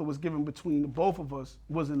my father was giving between the both of us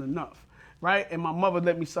wasn't enough, right? And my mother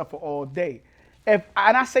let me suffer all day. And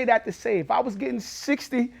I say that to say, if I was getting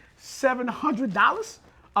 $600, $700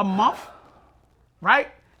 a month, right?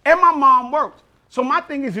 And my mom worked. So my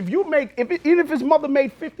thing is, even if his mother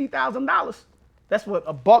made $50,000, that's what,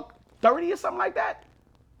 $130 or something like that.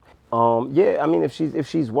 Yeah, I mean, if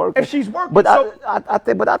she's working. If she's working, But so- I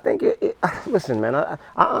think listen, man, I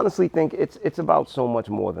honestly think it's about so much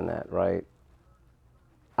more than that, right?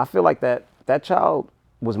 I feel like that child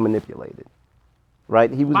was manipulated, right?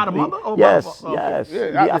 He was By the mother or by yes, the okay.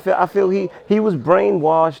 yes. Yeah, I feel he was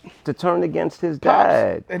brainwashed to turn against his Pops,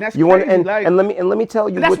 dad. and that's Want crazy, and, like- and let me tell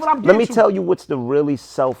you And that's what I'm getting to. tell you what's the really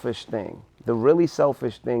selfish thing. The really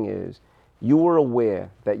selfish thing is you were aware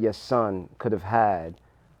that your son could have had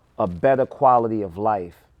a better quality of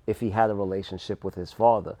life if he had a relationship with his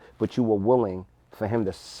father, but you were willing for him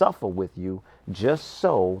to suffer with you just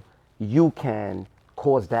so you can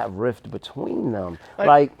cause that rift between them.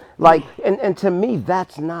 And to me,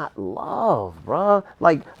 that's not love, bruh.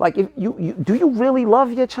 Like if you do you really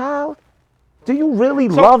love your child? Do you really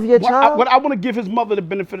love your child? I want to give his mother the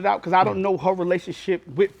benefit of the doubt because I don't know her relationship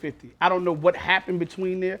with 50. I don't know what happened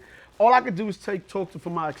between there. All I could do is talk to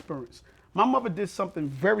from my experience. My mother did something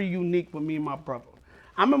very unique with me and my brother.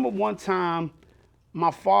 I remember one time my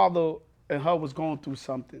father and her was going through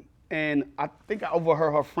something. And I think I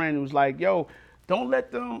overheard her friend who was like, "Yo, don't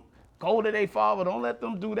let them go to their father. Don't let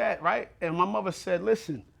them do that," right? And my mother said,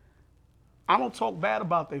 "Listen, I don't talk bad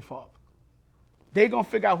about their father. They're going to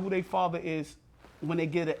figure out who their father is when they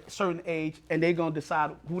get a certain age, and they're going to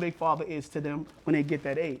decide who their father is to them when they get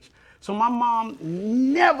that age." So my mom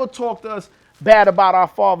never talked to us bad about our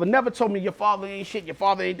father, never told me your father ain't shit, your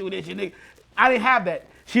father ain't do this, I didn't have that.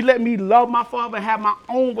 She let me love my father and have my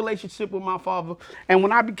own relationship with my father. And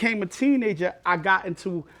when I became a teenager, I got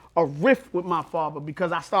into a rift with my father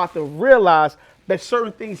because I started to realize that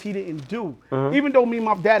certain things he didn't do. Even though me and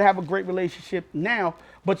my dad have a great relationship now,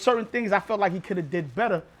 but certain things I felt like he could have did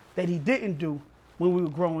better that he didn't do when we were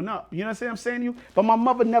growing up. You know what I'm saying to you? But my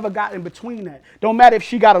mother never got in between that. Don't matter if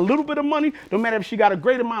she got a little bit of money, don't matter if she got a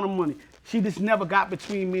great amount of money. She just never got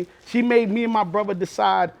between me. She made me and my brother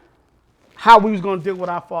decide how we was gonna deal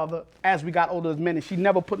with our father as we got older as men, and she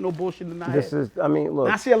never put no bullshit in our head. I mean, look.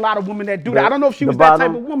 And I see a lot of women that do that. I don't know if she was that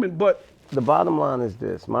type of woman, but the bottom line is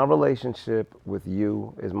this: my relationship with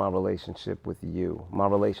you is my relationship with you. My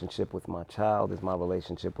relationship with my child is my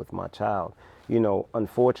relationship with my child.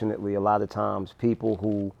 Unfortunately, a lot of times people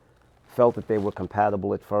who felt that they were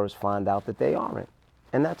compatible at first find out that they aren't.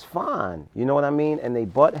 And that's fine. You know what I mean? And they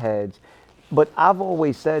butt heads. But I've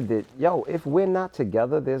always said that, if we're not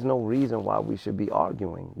together, there's no reason why we should be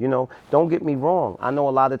arguing. Don't get me wrong. I know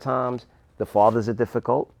a lot of times the fathers are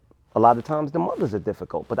difficult. A lot of times the mothers are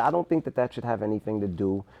difficult. But I don't think that should have anything to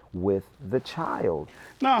do with the child.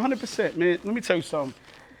 no, 100%, man. Let me tell you something.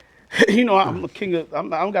 I'm a king of, I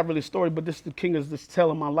don't got really a story, but this is the king of this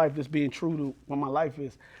telling my life, this being true to what my life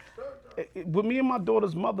is. With me and my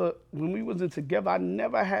daughter's mother, when we wasn't together, I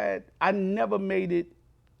never made it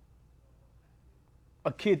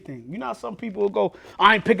a kid thing. You know how some people will go,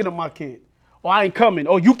 "I ain't picking up my kid," Oh, I ain't coming.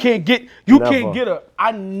 Oh, you can't get her.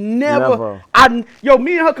 I Never.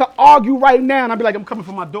 me and her could argue right now, and I'd be like, I'm coming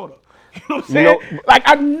for my daughter. You know what I'm saying? Like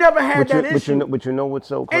I never had that issue. But you know what's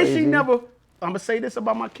so And crazy? she never. I'm gonna say this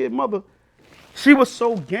about my kid mother. She was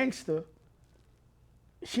so gangster.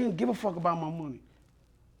 She didn't give a fuck about my money.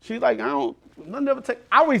 She's like, I never take.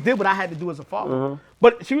 I always did what I had to do as a father.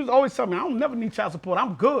 But she was always telling me, I don't never need child support.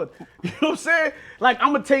 I'm good. You know what I'm saying? Like,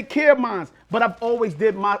 I'm going to take care of mine. But I've always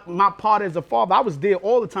did my part as a father. I was there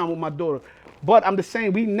all the time with my daughter. But I'm just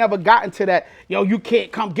saying, we never got into that, yo, you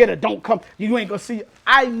can't come get her. Don't come. You ain't going to see her.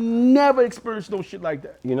 I never experienced no shit like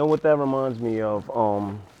that. You know what that reminds me of?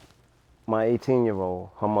 My 18-year-old,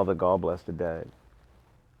 her mother, God bless the dead.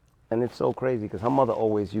 And it's so crazy because her mother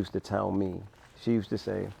always used to tell me, she used to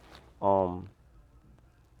say, I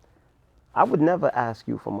would never ask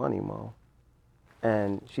you for money, Mo.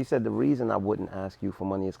 And she said the reason I wouldn't ask you for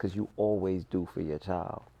money is because you always do for your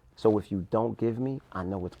child. So if you don't give me, I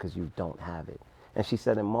know it's because you don't have it. And she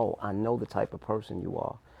said, and Mo, I know the type of person you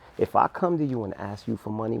are. If I come to you and ask you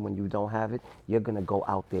for money when you don't have it, you're going to go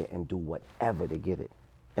out there and do whatever to get it.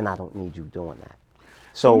 And I don't need you doing that.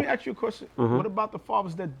 So let me ask you a question. What about the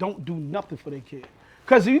fathers that don't do nothing for their kid?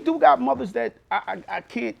 Because you do got mothers that I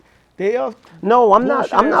can't. They are. no, I'm not.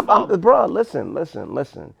 fathers. Bro,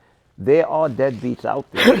 listen. There are deadbeats out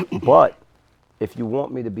there, but if you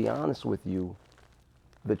want me to be honest with you,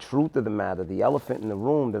 the truth of the matter, the elephant in the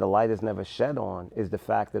room that the light is never shed on, is the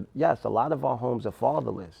fact that yes, a lot of our homes are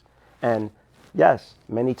fatherless, and yes,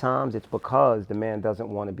 many times it's because the man doesn't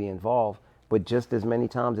want to be involved. But just as many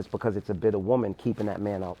times, it's because it's a bitter woman keeping that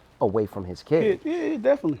man away from his kid. Yeah,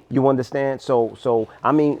 definitely. You understand? So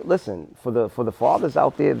I mean, listen, for the fathers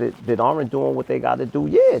out there that aren't doing what they got to do,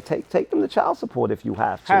 yeah, take them to child support if you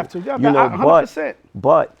have to. Have to, yeah, you know, 100%.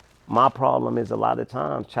 But my problem is a lot of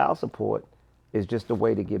times child support is just a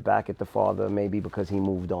way to get back at the father, maybe because he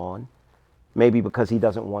moved on, maybe because he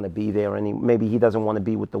doesn't want to be there maybe he doesn't want to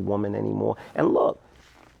be with the woman anymore. And look,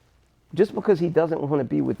 just because he doesn't want to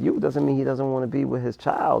be with you doesn't mean he doesn't want to be with his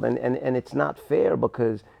child. And it's not fair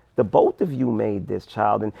because the both of you made this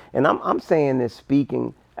child. And I'm saying this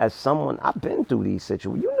speaking as someone, I've been through these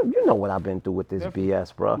situations. You know what I've been through with this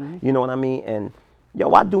BS, bro. You know what I mean? And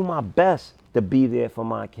yo, I do my best to be there for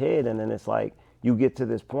my kid. And then it's like you get to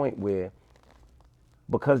this point where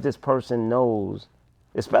because this person knows,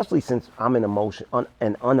 especially since I'm an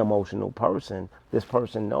unemotional person, this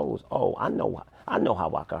person knows, oh, I know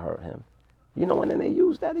how I could hurt him. You know, and then they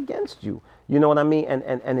use that against you. You know what I mean?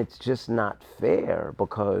 And it's just not fair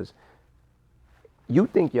because you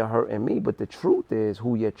think you're hurting me, but the truth is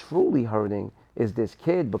who you're truly hurting is this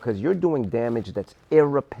kid because you're doing damage that's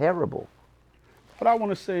irreparable. What I want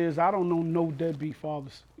to say is I don't know no deadbeat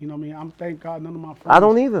fathers. You know what I mean? I'm thank God none of my friends. I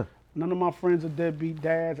don't either. None of my friends are deadbeat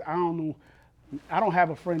dads. I don't know. I don't have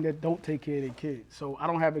a friend that don't take care of their kids. So I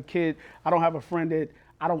don't have a kid. I don't have a friend that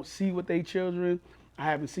I don't see with their children. I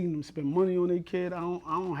haven't seen them spend money on their kid. I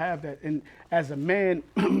don't have that. And as a man,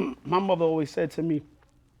 my mother always said to me,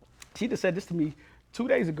 she just said this to me 2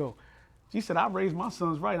 days ago. She said, I raised my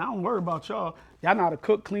sons right. I don't worry about y'all. Y'all know how to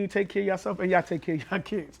cook, clean, take care of yourself, and y'all take care of your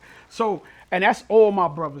kids. So, and that's all my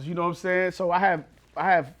brothers, you know what I'm saying? So I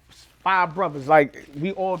have 5 brothers. Like,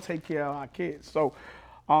 we all take care of our kids. So,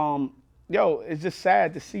 it's just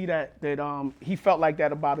sad to see that he felt like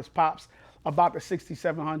that about his pops, about the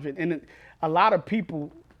 6,700. And a lot of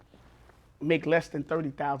people make less than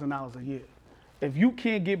 $30,000 a year. If you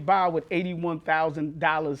can't get by with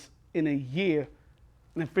 $81,000 in a year,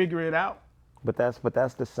 then figure it out. But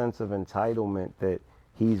that's the sense of entitlement that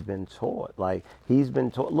he's been taught. Like he's been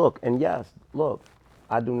taught. Look,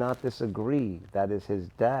 I do not disagree. That is his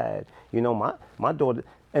dad. You know, my daughter,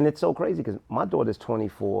 and it's so crazy because my daughter's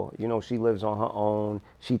 24. You know, she lives on her own.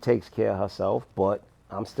 She takes care of herself, but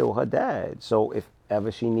I'm still her dad. So if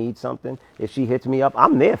ever she needs something, if she hits me up,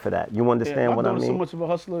 I'm there for that. You understand what I mean? My daughter's so much of a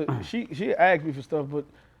hustler. She asked me for stuff, but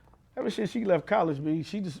ever since she left college,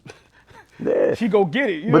 she just yeah. she go get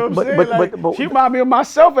it. You know what I'm saying? But she remind me of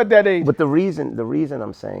myself at that age. But the reason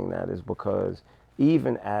I'm saying that is because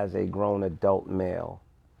even as a grown adult male,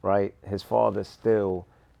 right, his father still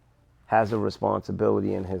has a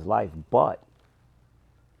responsibility in his life, but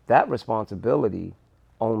that responsibility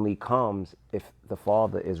only comes if the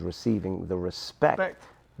father is receiving the respect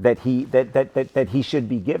that he should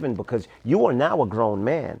be given, because you are now a grown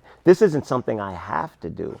man. This isn't something I have to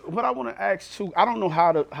do. What I want to ask too, I don't know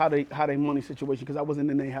how they money situation because I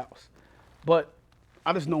wasn't in their house, but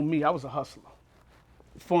I just know me. I was a hustler.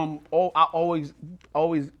 I always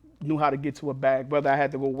knew how to get to a bag, whether I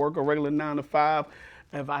had to go work a regular 9 to 5,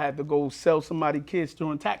 if I had to go sell somebody kids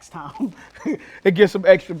during tax time and get some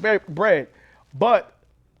extra bread. But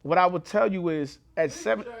what I would tell you is at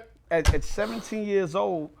 17 years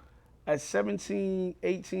old, at 17,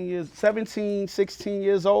 18 years, 17, 16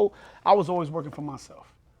 years old, I was always working for myself.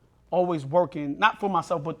 Always working, not for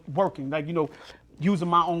myself, but working, like, using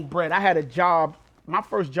my own bread. I had a job, my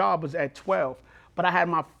first job was at 12, but I had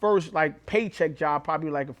my first like paycheck job probably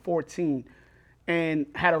like at 14 and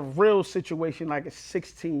had a real situation like at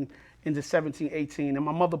 16 into 17, 18. And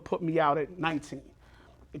my mother put me out at 19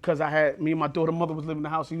 because me and my daughter mother was living in the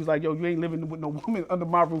house. She was like, yo, you ain't living with no woman under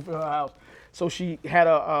my roof in her house. So she had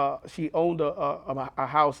she owned a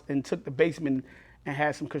house and took the basement and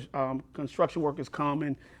had some construction workers come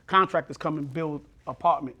and contractors come and build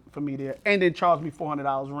apartment for me there, and then charged me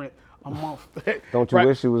 $400 rent a month. Don't you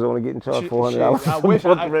wish you was only getting charged $400 I wish a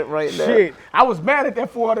month rent right now? Shit, I was mad at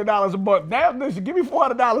that $400 a month. Now, listen, give me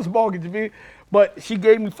 $400 mortgage, man. But she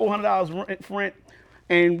gave me $400 rent,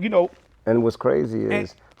 and And what's crazy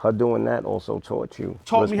is her doing that also taught you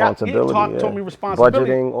taught me how, responsibility. taught me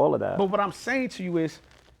responsibility. Budgeting, all of that. But what I'm saying to you is,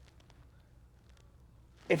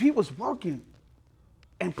 if he was working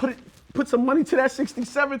and put some money to that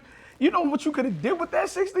 67, you know what you could have did with that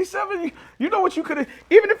 67? You know what you could have,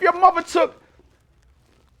 even if your mother took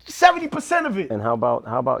 70% of it. And how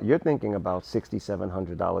about you're thinking about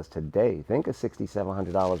 $6,700 today? Think of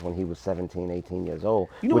 $6,700 when he was 17, 18 years old,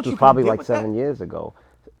 which was probably like 7 years ago.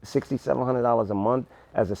 $6,700 a month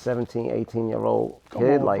as a 17, 18-year-old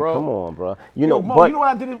kid, come on, bro. You know what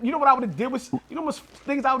I did? You know what I would have did with? You know how much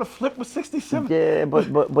things I would have flipped with 67? Yeah, but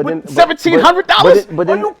then $1,700?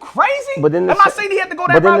 Are you crazy? But then I'm not saying he had to go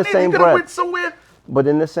that route. He could have went somewhere. But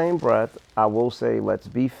in the same breath, I will say, let's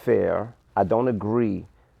be fair. I don't agree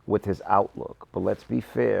with his outlook, but let's be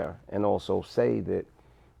fair and also say that,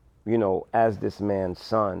 as this man's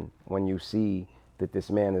son, when you see that this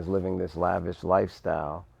man is living this lavish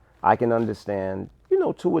lifestyle, I can understand,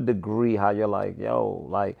 to a degree how you're like,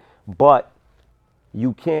 but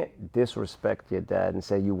you can't disrespect your dad and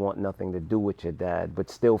say you want nothing to do with your dad, but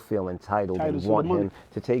still feel entitled and want him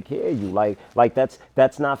to take care of you. Like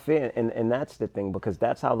that's not fair. And that's the thing, because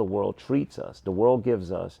that's how the world treats us. The world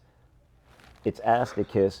gives us its ass to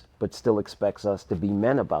kiss, but still expects us to be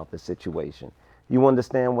men about the situation. You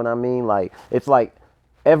understand what I mean? Like, it's like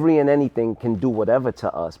every and anything can do whatever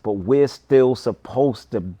to us, but we're still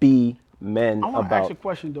supposed to be men. I want to ask you a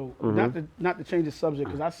question though, not to change the subject,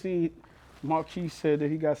 because I seen Marquis said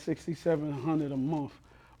that he got $6,700 a month,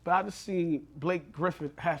 but I just seen Blake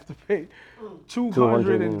Griffin have to pay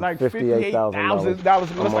 $258,000.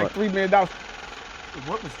 That's like $3 million.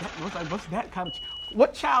 What was that? What's that kind of?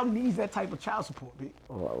 What child needs that type of child support, B?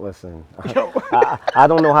 Well, listen, I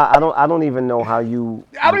don't know how. I don't even know how you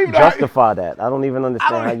justify that. I don't even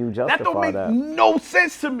understand how you justify that. That don't make no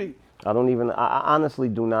sense to me. I honestly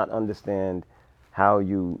do not understand how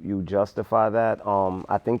you justify that.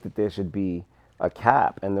 I think that there should be a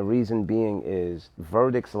cap, and the reason being is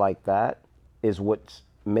verdicts like that is what's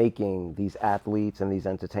making these athletes and these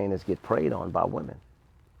entertainers get preyed on by women.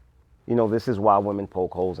 This is why women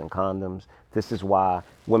poke holes in condoms. This is why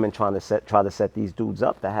women try to set these dudes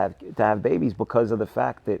up to have babies, because of the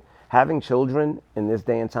fact that having children in this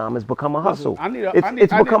day and time has become a hustle.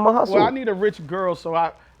 It's become a hustle. Well, I need a rich girl so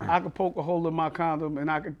I can poke a hole in my condom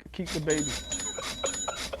and I can keep the baby.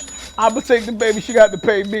 I'm gonna take the baby. She got to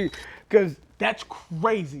pay me, because that's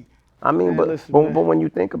crazy. I mean, but when you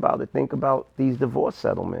think about it, think about these divorce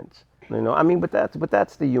settlements. But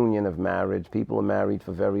that's the union of marriage. People are married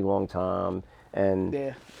for a very long time,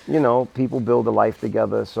 and people build a life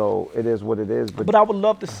together. So it is what it is. But I would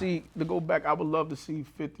love to see, I would love to see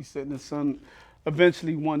 50 Cent and his son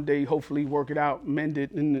eventually one day, hopefully work it out, mend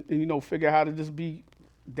it, and figure out how to just be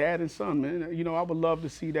dad and son, man. I would love to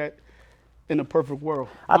see that in a perfect world.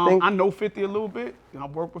 I know 50 a little bit, and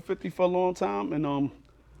I've worked with 50 for a long time, and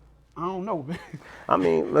I don't know, man. I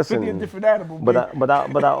mean, listen. 50 a different animal. But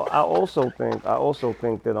I also think that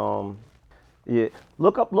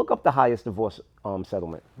look up the highest divorce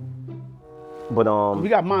settlement. But we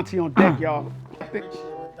got Monty on deck, y'all. I think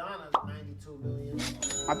Madonna's $92 million.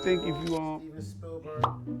 I think if you Steven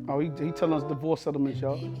Spielberg. he telling us divorce settlements,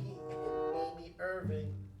 y'all. Amy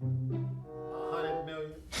Irving, $100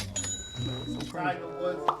 million. Tiger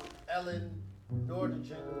Woods, Ellen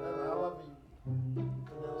Nordigen, however you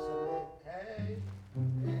pronounce her name.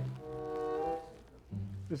 Hey.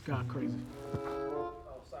 This guy crazy.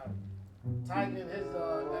 Oh, sorry. Tiger and his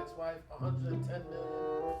ex-wife, $110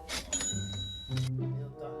 million.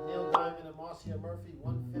 Neil Diamond and Marcia Murphy,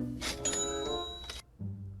 $150.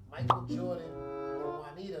 Michael Jordan and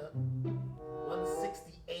Juanita,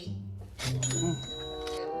 $168.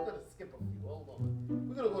 We're gonna skip a few. Hold on.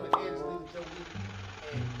 We're gonna go to Angelina Jolie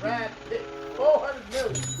and Brad Pitt, $400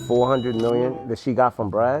 million. 400 million that she got from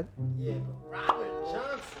Brad. Yeah, but Robert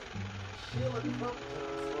Johnson, Sheila Crump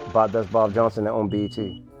Johnson, That's Bob Johnson that owned BET.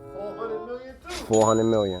 400 million too. 400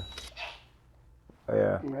 million.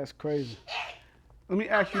 Yeah. That's crazy. Let me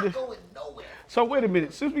ask you Not this. going nowhere. So wait a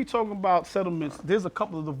minute. Since we talking about settlements, there's a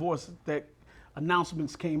couple of divorce that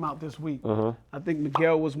announcements came out this week. I think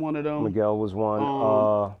Miguel was one of them. Miguel was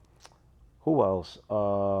one. Who else?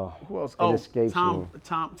 Who else? It escapes me.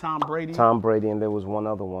 Tom Brady. Tom Brady, and there was one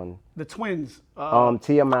other one. The twins.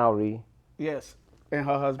 Tia Mowry Yes, and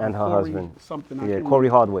her husband. and her Corey husband. Something. I Yeah, can't Corey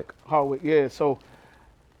Hardwick. Hardwick. Yeah. So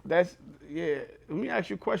that's yeah. Let me ask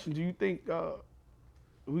you a question. Do you think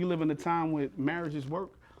we live in a time where marriages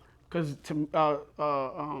work? Because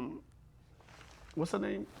what's her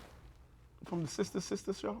name from the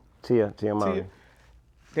Sister Show? Tia Mowry. Tia.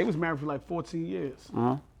 They was married for like 14 years.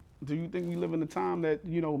 Mm-hmm. Do you think we live in a time that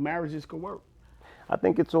marriages could work? I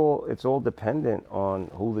think it's all dependent on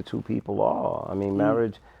who the two people are. I mean,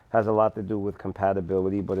 marriage has a lot to do with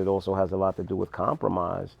compatibility, but it also has a lot to do with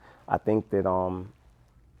compromise. I think that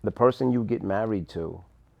the person you get married to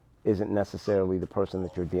isn't necessarily the person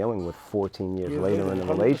that you're dealing with 14 years later in a 100%.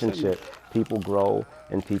 relationship. People grow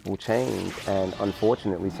and people change, and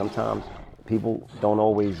unfortunately, sometimes people don't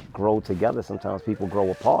always grow together. Sometimes people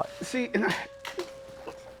grow apart. See,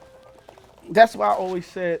 that's why I always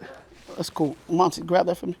said, that's cool. Monty, grab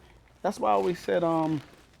that for me. That's why I always said,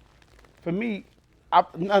 for me,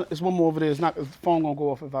 it's one more over there. It's not, the phone gonna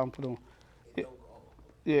go off if I don't put it on.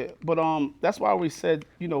 Yeah, but that's why I always said,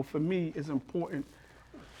 for me, it's important.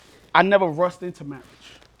 I never rushed into marriage.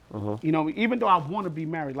 Even though I want to be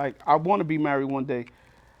married, like I want to be married one day,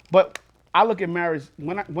 but I look at marriage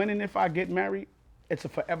when and if I get married, it's a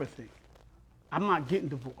forever thing. I'm not getting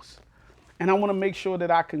divorced. And I want to make sure that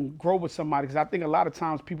I can grow with somebody, because I think a lot of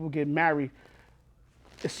times people get married,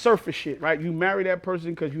 it's surface shit, right? You marry that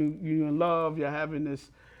person because you're in love, you're having this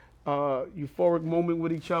euphoric moment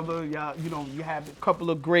with each other, you have a couple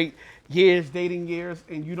of great years, dating years,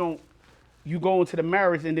 and you go into the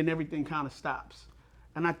marriage and then everything kind of stops.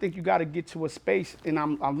 And I think you got to get to a space, and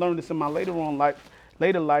I've learned this in my later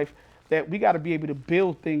life, that we got to be able to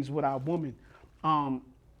build things with our woman, and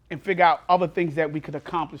figure out other things that we could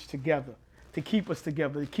accomplish together to keep us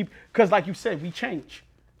together, because like you said, we change.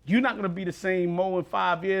 You're not going to be the same Moe in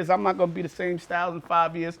 5 years. I'm not going to be the same Styles in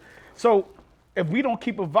 5 years. So if we don't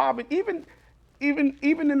keep evolving, even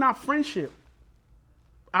in our friendship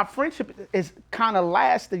is kind of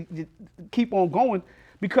last to keep on going,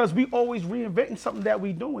 because we always reinventing something that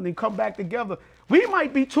we do and then come back together. We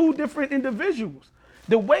might be two different individuals.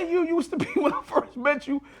 The way you used to be when I first met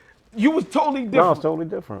you, you was totally different. No, it's totally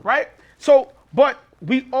different. Right? So, but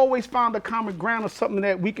we always found a common ground or something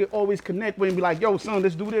that we could always connect with and be like, yo, son,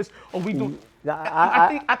 let's do this, or we do.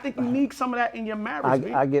 I think you need some of that in your marriage.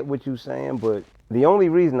 I get what you're saying, but the only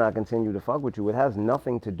reason I continue to fuck with you, it has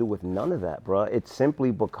nothing to do with none of that, bro. It's simply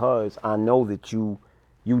because I know that you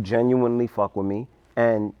genuinely fuck with me,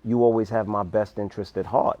 and you always have my best interest at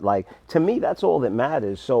heart. Like, to me, that's all that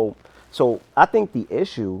matters. So I think the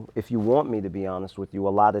issue, if you want me to be honest with you, a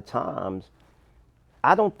lot of times,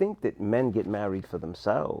 I don't think that men get married for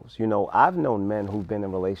themselves. I've known men who've been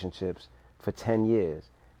in relationships for 10 years,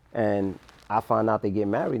 and I find out they get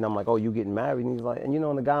married, and I'm like, oh, you getting married? And he's like, and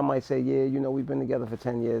and the guy might say, yeah, we've been together for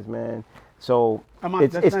 10 years, man. So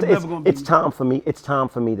it's time for me. It's time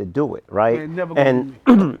for me to do it, right? And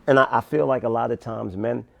I feel like a lot of times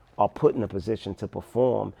men are put in a position to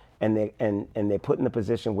perform, and they're put in a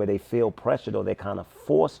position where they feel pressured, or they're kind of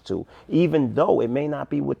forced to, even though it may not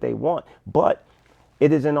be what they want. But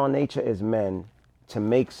it is in our nature as men to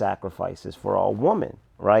make sacrifices for our woman,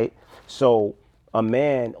 right? So a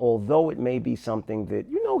man, although it may be something that,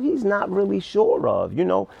 he's not really sure of,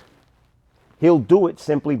 he'll do it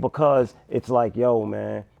simply because it's like, yo,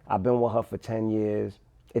 man, I've been with her for 10 years.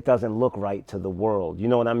 It doesn't look right to the world. You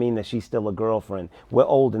know what I mean? That she's still a girlfriend. We're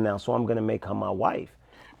older now, so I'm going to make her my wife.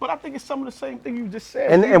 But I think it's some of the same thing you just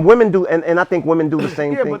said. And women do, and I think women do the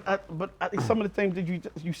same thing. But I think some of the things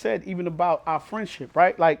that you said, even about our friendship,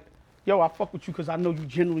 right? Like, yo, I fuck with you because I know you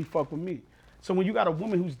genuinely fuck with me. So when you got a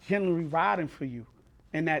woman who's genuinely riding for you,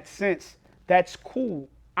 in that sense, that's cool.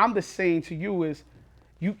 I'm just saying to you is,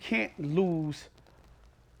 you can't lose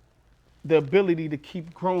the ability to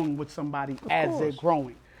keep growing with somebody as they're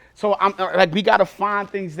growing. So I'm like, we got to find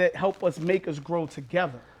things that help us make us grow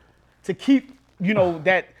together, to keep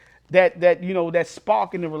that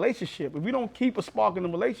spark in the relationship. If we don't keep a spark in the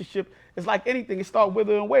relationship, it's like anything, it starts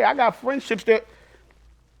withering away. I got friendships that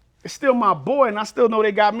it's still my boy, and I still know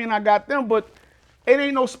they got me and I got them, but it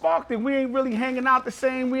ain't no spark. That we ain't really hanging out the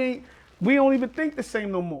same. We don't even think the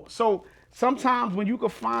same no more. So sometimes when you can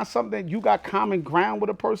find something you got common ground with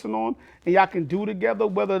a person on and y'all can do together,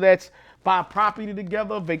 whether that's buy property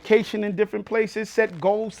together, vacation in different places, set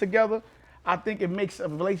goals together, I think it makes a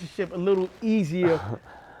relationship a little easier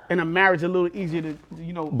and a marriage a little easier to,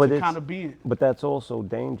 to kind of be in. But that's also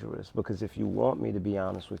dangerous because if you want me to be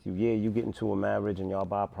honest with you, yeah, you get into a marriage and y'all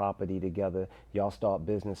buy property together, y'all start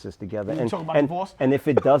businesses together, You talking about divorce? and if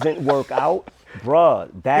it doesn't work out, bruh,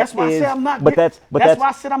 That's why I say I'm not. But that's why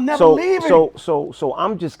I said I'm never leaving. So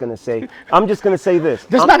I'm just gonna say this.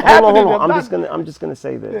 That's I'm, not happening. Hold on. I'm just gonna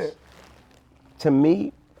say this. Yeah. To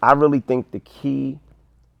me, I really think the key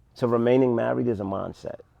to remaining married is a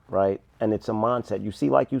mindset, right? And it's a mindset. You see,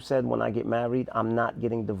 like you said, when I get married, I'm not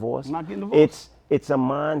getting divorced. I'm not getting divorced. It's a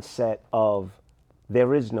mindset of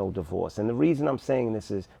there is no divorce. And the reason I'm saying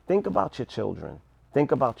this is think about your children,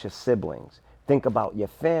 think about your siblings, think about your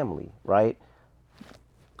family, right?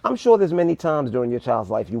 I'm sure there's many times during your child's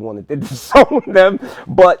life you wanted to disown them,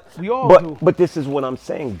 but We all do. But this is what I'm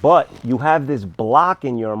saying. But you have this block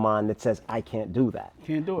in your mind that says I can't do that.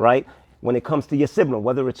 Can't do it. Right? When it comes to your sibling,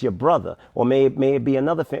 whether it's your brother or may it be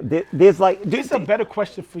another family, there's like This is a better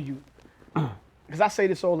question for you, because I say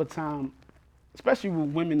this all the time, especially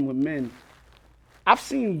with women with men. I've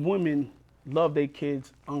seen women love their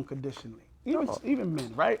kids unconditionally, even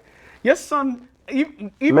men, right? Your son,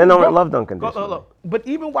 even Men aren't loved unconditionally. But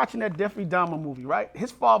even watching that Jeffrey Dahmer movie, right?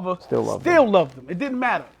 His father Still loved loved him. It didn't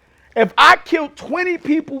matter. If I killed 20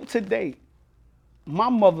 people today, my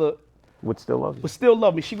mother would still love you. would still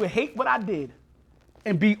love me. She would hate what I did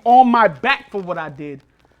and be on my back for what I did,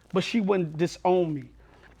 but she wouldn't disown me.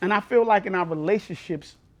 And I feel like in our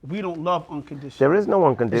relationships, we don't love unconditionally. There is no There's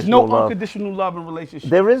unconditional no love. unconditional love in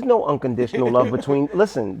relationships. There is no unconditional love between.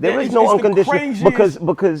 Listen, there is It's no the unconditional craziest-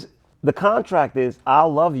 because the contract is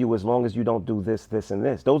I'll love you as long as you don't do this, this, and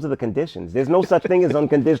this. Those are the conditions. There's no such thing as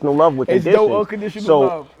unconditional love with There's conditions. no unconditional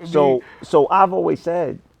love. So I've always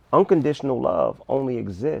said unconditional love only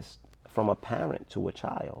exists from a parent to a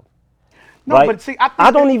child. No, right? but see, I think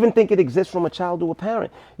I don't even think it exists from a child to a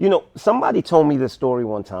parent. You know, somebody told me this story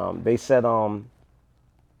one time. They said,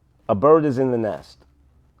 a bird is in the nest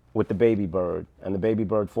with the baby bird, and the baby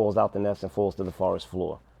bird falls out the nest and falls to the forest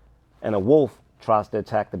floor. And a wolf tries to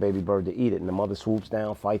attack the baby bird to eat it, and the mother swoops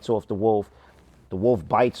down, fights off the wolf. The wolf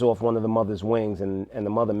bites off one of the mother's wings, and the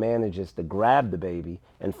mother manages to grab the baby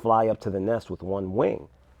and fly up to the nest with one wing.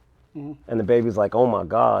 And the baby's like, oh my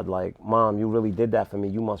God, like, Mom, you really did that for me.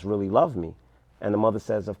 You must really love me. And the mother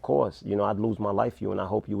says, of course, you know, I'd lose my life for you, and I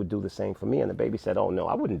hope you would do the same for me. And the baby said, oh no,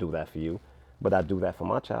 I wouldn't do that for you, but I'd do that for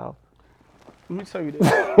my child. Let me tell you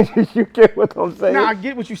this. You get what I'm saying? Now, I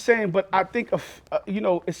get what you're saying, but I think,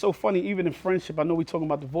 it's so funny, even in friendship, I know we're talking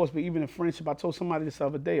about divorce, but even in friendship, I told somebody this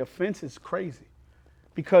other day, offense is crazy.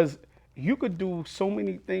 Because you could do so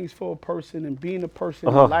many things for a person and being a person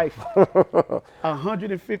in life,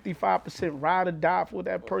 155% ride or die for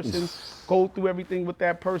that person, go through everything with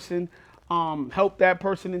that person, help that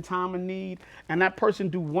person in time of need, and that person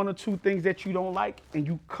do one or two things that you don't like, and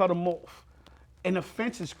you cut them off. And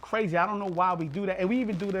offense is crazy. I don't know why we do that. And we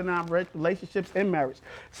even do that in our relationships and marriage.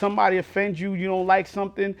 Somebody offends you, you don't like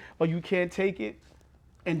something, or you can't take it,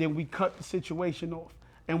 and then we cut the situation off.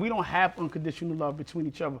 And we don't have unconditional love between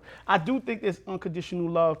each other. I do think there's unconditional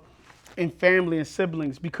love in family and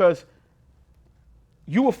siblings, because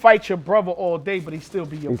you will fight your brother all day, but he still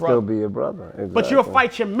be your He'd brother. still be your brother. Exactly. But you'll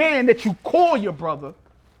fight your man that you call your brother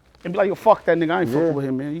and be like, yo, fuck that nigga. I ain't fucking with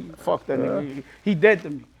him, man. Fuck that nigga. He dead to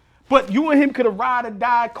me. But you and him could have ride or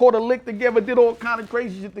died, caught a lick together, did all kind of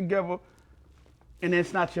crazy shit together, and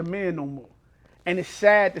it's not your man no more. And it's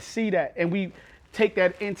sad to see that. And we take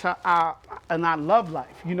that into our love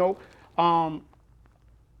life, you know?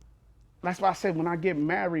 That's why I said when I get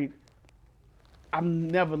married, I'm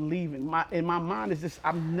never leaving. In my mind is just,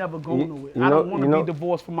 I'm never going nowhere. I don't want to be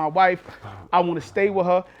divorced from my wife. I want to stay with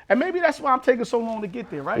her. And maybe that's why I'm taking so long to get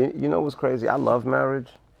there, right? You know what's crazy? I love marriage,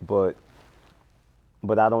 but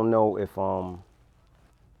I don't know if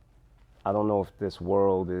this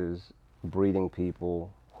world is breeding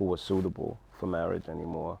people who are suitable for marriage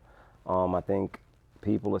anymore. I think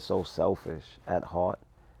people are so selfish at heart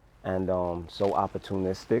and so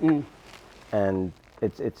opportunistic, and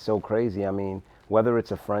it's so crazy. I mean, whether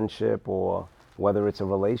it's a friendship or whether it's a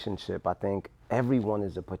relationship, I think everyone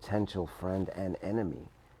is a potential friend and enemy.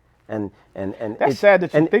 And that's sad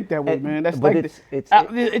that you think that way, man. That's but like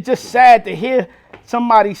it's just sad to hear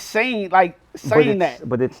somebody saying that.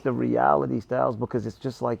 But it's the reality, Styles, because it's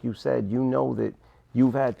just like you said. You know that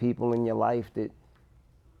you've had people in your life that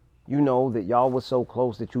you know that y'all were so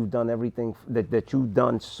close that you've done everything that you've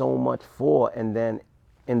done so much for, and then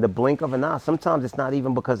in the blink of an eye. Sometimes it's not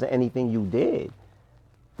even because of anything you did.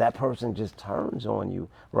 That person just turns on you,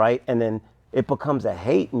 right? And then it becomes a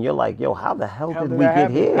hate, and you're like, yo, how the hell How did did we that get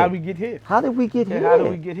happen? here? How did we get here? How did we get Yeah, here? how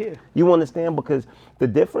did we get here? You understand? Because the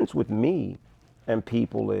difference with me and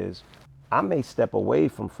people is I may step away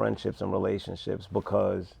from friendships and relationships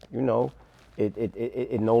because, you know,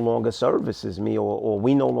 it no longer services me, or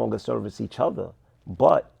we no longer service each other.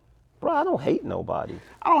 But, bro, I don't hate nobody.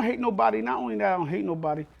 I don't hate nobody. Not only that, I don't hate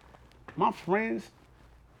nobody. My friends,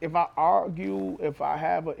 if I argue, if I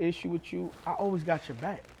have an issue with you, I always got your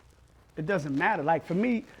back. It doesn't matter. Like for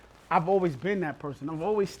me, I've always been that person. I've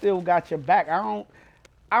always still got your back. I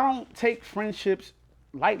don't take friendships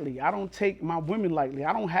lightly. I don't take my women lightly.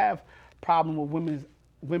 I don't have problem with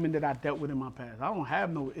women that I dealt with in my past. I don't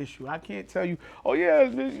have no issue. I can't tell you, oh yeah,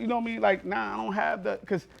 you know what I mean? Like, nah, I don't have that,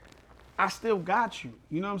 because I still got you.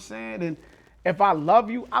 You know what I'm saying? And if I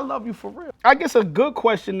love you for real. I guess a good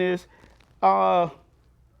question is,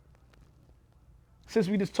 since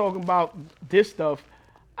we just talking about this stuff,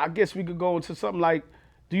 I guess we could go into something like,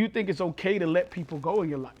 do you think it's okay to let people go in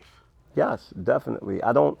your life? Yes, definitely.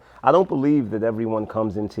 I don't believe that everyone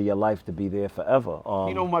comes into your life to be there forever.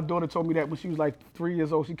 You know, my daughter told me that when she was like 3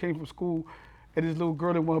 years old. She came from school, and this little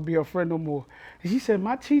girl didn't want to be her friend no more. And she said,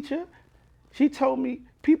 my teacher, she told me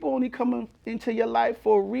people only come into your life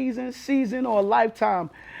for a reason, season, or a lifetime.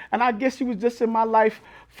 And I guess she was just in my life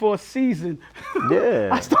for a season. Yeah.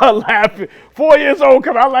 I started laughing. 4 years old,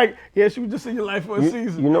 come out like, yeah, she was just in your life for a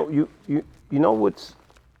season. You know what's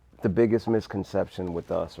the biggest misconception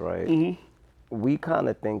with us, right? Mm-hmm. We kind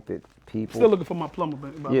of think that people Still looking for my plumber,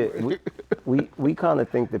 but yeah, we kind of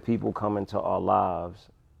think that people come into our lives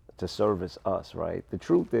to service us, right? The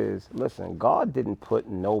truth is, listen, God didn't put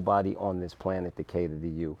nobody on this planet to cater to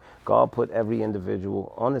you. God put every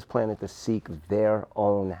individual on this planet to seek their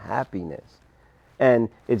own happiness. And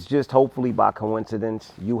it's just hopefully by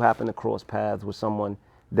coincidence, you happen to cross paths with someone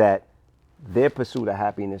that their pursuit of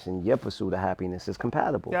happiness and your pursuit of happiness is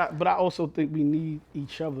compatible. Yeah, but I also think we need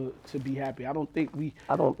each other to be happy. I don't think we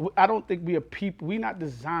are people. We're not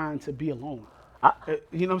designed to be alone.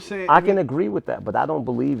 You know what I'm saying? I can agree with that, but I don't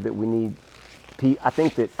believe that we need. I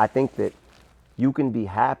think that you can be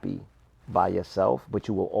happy by yourself, but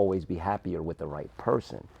you will always be happier with the right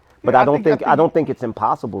person. But Yeah, I don't think it's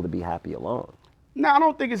impossible to be happy alone. No, I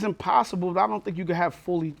don't think it's impossible. But I don't think you can have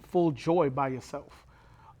full joy by yourself.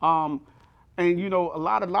 And you know, a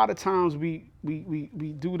lot of times we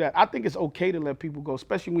do that. I think it's okay to let people go,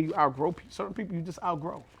 especially when you outgrow people. Certain people you just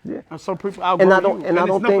outgrow. Yeah. And some people outgrow you. And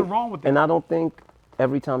there's nothing wrong with that. And I don't think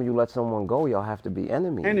every time you let someone go, y'all have to be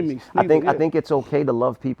enemies. Enemies, I neither, yeah. think it's okay to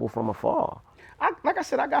love people from afar. Like I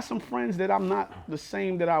said, I got some friends that I'm not the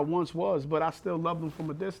same that I once was, but I still love them from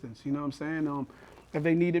a distance. You know what I'm saying? If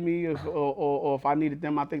they needed me, or if I needed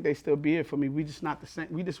them, I think they still be here for me. We just not the same.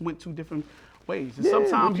 We just went two different ways. And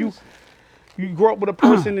sometimes you grow up with a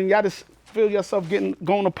person and y'all just feel yourself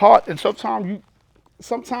going apart. And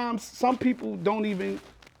sometimes some people don't even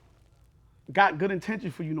got good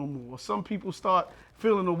intention for you no more. Or some people start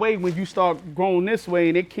feeling away when you start growing this way,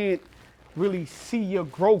 and they can't really see your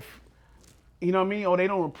growth. You know what I mean? Or they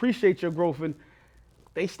don't appreciate your growth, and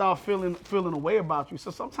they start feeling a way about you.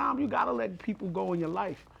 So sometimes you gotta let people go in your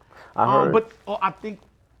life. But I think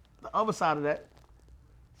the other side of that,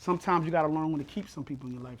 sometimes you gotta learn when to keep some people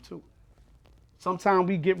in your life too. Sometimes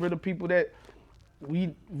we get rid of people that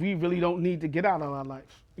we really don't need to get out of our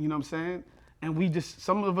lives. You know what I'm saying? And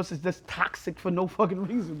some of us is just toxic for no fucking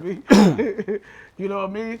reason, man. You know what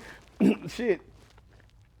I mean? Shit.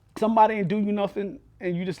 Somebody ain't do you nothing,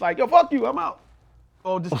 and you just like, yo, fuck you, I'm out.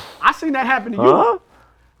 Or just, I seen that happen to you. Huh?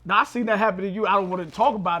 Now, I seen that happen to you. I don't want to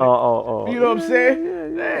talk about it. You know what I'm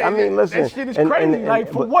saying? Yeah. I mean, listen. That shit is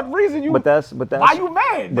crazy. For what reason you? But that's why you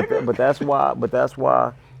mad? But that's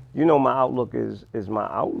why. You know, my outlook is my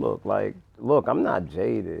outlook. Like, look, I'm not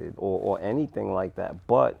jaded or anything like that,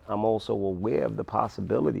 but I'm also aware of the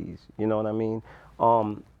possibilities. You know what I mean?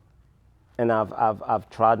 And I've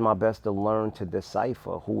tried my best to learn to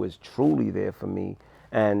decipher who is truly there for me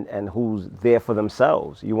and who's there for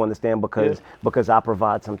themselves. You understand? Because I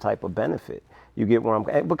provide some type of benefit. You get where I'm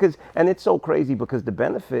and it's so crazy because the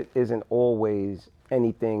benefit isn't always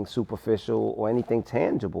anything superficial or anything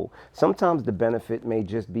tangible. Sometimes the benefit may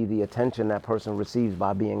just be the attention that person receives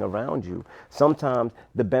by being around you. Sometimes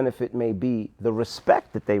the benefit may be the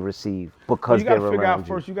respect that they receive because they're around you. You got to figure out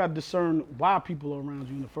first, you got to discern why people are around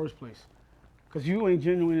you in the first place. Because you ain't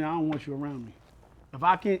genuine and I don't want you around me.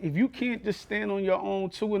 If you can't just stand on your own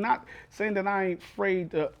too, and not saying that I ain't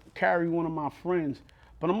afraid to carry one of my friends,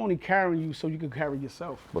 but I'm only carrying you so you can carry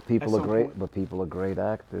yourself. But at people are some great. point. But people are great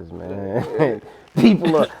actors, man.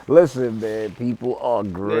 People are listen, man. People are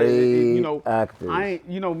You great know, actors. I ain't,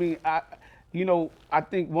 you know me, I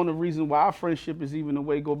think one of the reasons why our friendship is even the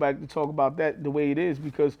way, go back to talk about that, the way it is,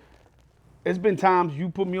 because it's been times you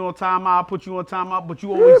put me on timeout, I put you on timeout, but you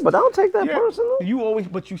Yeah, always, but I don't take that yeah, personal. you always,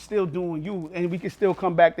 but you still doing you, and we can still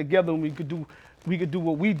come back together, and we could do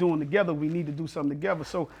what we doing together. We need to do something together.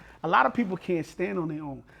 So a lot of people can't stand on their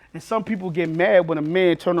own, and some people get mad when a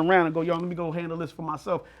man turn around and go, yo, let me go handle this for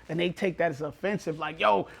myself, and they take that as offensive, like,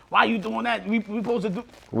 yo, why you doing that? We supposed to do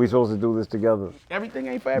We supposed to do this together. everything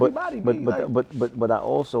ain't for But everybody. but B. but Like, but I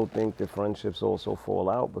also think that friendships also fall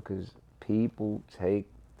out because people take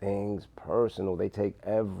things personal. They take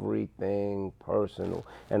everything personal.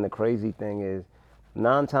 And the crazy thing is,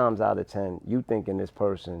 9 times out of 10, you thinking this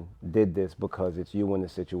person did this because it's you in the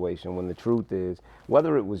situation. When the truth is,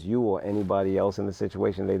 whether it was you or anybody else in the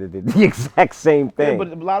situation, they did the exact same yeah, thing. but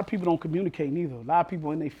a lot of people don't communicate neither. A lot of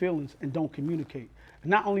people in their feelings and don't communicate.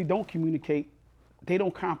 Not only don't communicate, they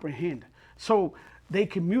don't comprehend. So they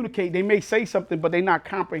communicate, they may say something, but they're not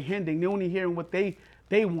comprehending. They're only hearing what they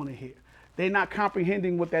want to hear. They're not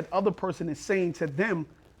comprehending what that other person is saying to them,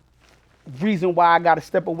 reason why I got to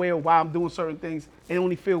step away or why I'm doing certain things. They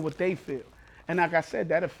only feel what they feel. And like I said,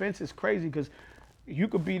 that offense is crazy because you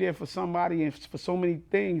could be there for somebody and for so many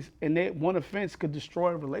things, and that one offense could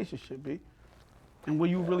destroy a relationship, B. And were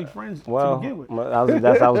you really friends to begin with? I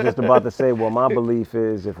was just about to say. Well, my belief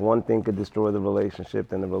is if one thing could destroy the relationship,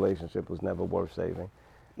 then the relationship was never worth saving.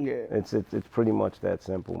 Yeah. It's pretty much that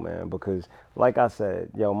simple, man. Because like I said,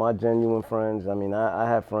 yo, my genuine friends. I mean, I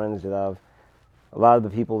have friends that a lot of the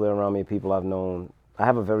people that are around me, are people I've known. I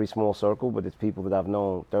have a very small circle, but it's people that I've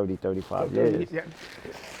known 30, 35 years. Yeah.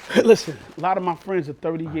 Listen, a lot of my friends are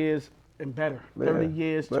 30 years and better. 30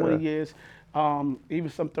 years, 20 yeah. years, even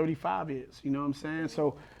some 35 years. You know what I'm saying?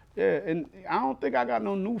 So, yeah, and I don't think I got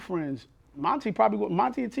no new friends. Monty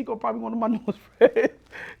and Tico probably one of my newest friends.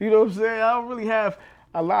 You know what I'm saying? I don't really have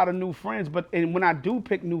a lot of new friends, and when I do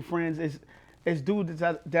pick new friends, it's dudes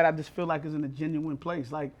that I just feel like is in a genuine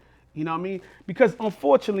place. Like, you know what I mean? Because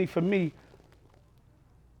unfortunately for me,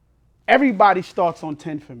 everybody starts on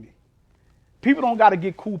 10 for me. People don't got to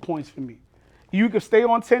get cool points for me. You can stay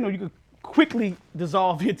on 10 or you can quickly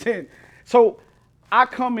dissolve your 10. So I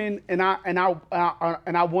come in and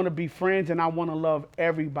I want to be friends and I want to love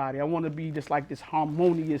everybody. I want to be just like this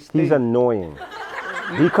harmonious thing. He's annoying.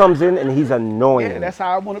 He comes in and he's annoying. Yeah, that's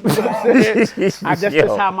how I want to be. You know what I'm saying? That's Yo.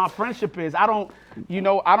 just how my friendship is. I don't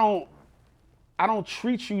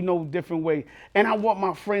treat you no different way. And I want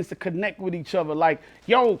my friends to connect with each other. Like,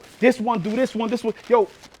 yo, this one do this one. Yo,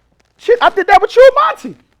 shit, I did that with you and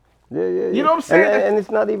Monty. Yeah. You know what I'm saying? And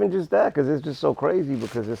it's not even just that, because it's just so crazy,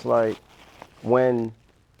 because it's like when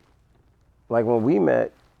we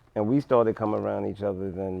met and we started coming around each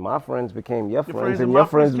other, then my friends became your friends friends and and your my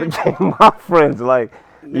friends friends became my friends. Like,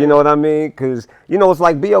 you know what I mean? Because, it's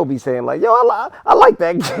like B.O.B. saying, like, yo, I like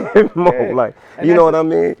that kid Mo. Yeah. Like, And you know that's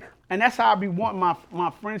what I mean? And that's how I be wanting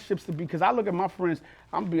my friendships to be. Because I look at my friends,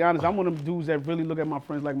 I'm gonna be honest, I'm one of them dudes that really look at my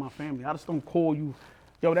friends like my family. I just don't call you,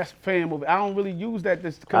 yo, that's family. I don't really use that.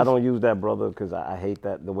 I don't use that, brother, because I hate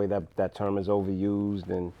that, the way that term is overused.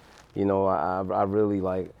 And, I really,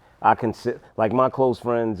 like, I consider, like, my close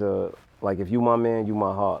friends, like, if you my man, you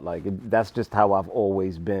my heart. Like, that's just how I've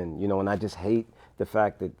always been, and I just hate the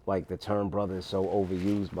fact that, like, the term brother is so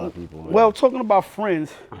overused by people, man. Well, talking about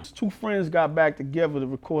friends, two friends got back together to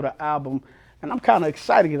record an album, and I'm kind of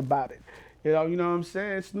excited about it. You know what I'm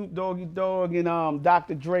saying? Snoop Doggy Dogg and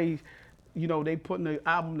Dr. Dre, they putting the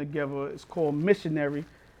album together. It's called Missionary.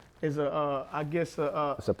 It's It's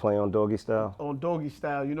a play on Doggy Style. on Doggy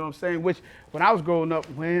Style, you know what I'm saying? Which, when I was growing up,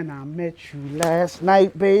 when I met you last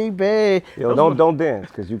night, baby. Yo, don't dance,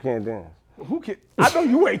 because you can't dance. Who can? I know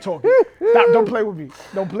you ain't talking. Stop, don't play with me.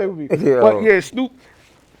 Don't play with me. Yo. But yeah, Snoop.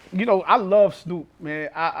 I love Snoop, man.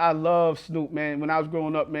 I love Snoop, man. When I was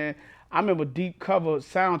growing up, man, I remember Deep Cover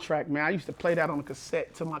soundtrack, man. I used to play that on a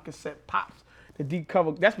cassette till my cassette pops. The Deep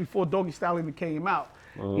Cover. That's before Doggy Style even came out.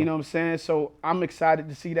 You know what I'm saying? So I'm excited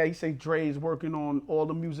to see that. He say Dre is working on all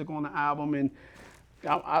the music on the album, and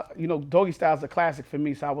Doggy Style's a classic for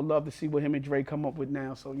me. So I would love to see what him and Dre come up with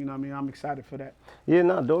now. So you know what I mean? I'm excited for that. Yeah,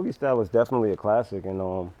 no, Doggy Style is definitely a classic, and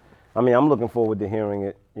I'm looking forward to hearing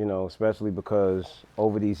it, especially because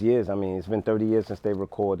over these years, it's been 30 years since they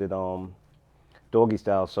recorded Doggy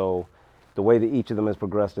Style, so the way that each of them has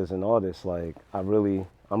progressed as an artist, like, I'm really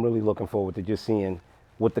looking forward to just seeing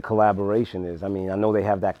what the collaboration is. I mean, I know they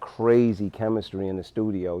have that crazy chemistry in the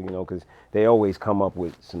studio, you know, because they always come up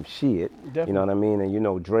with some shit. Definitely. You know what I mean? And you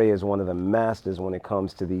know, Dre is one of the masters when it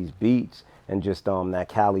comes to these beats and just that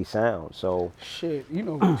Cali sound. So Shit, you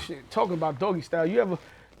know, shit. Talking about doggy style, you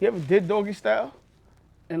ever did doggy style,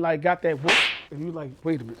 and like got that whoop, and you like,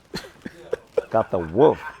 wait a minute. got the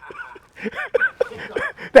woof.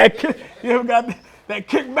 That kick, you ever got that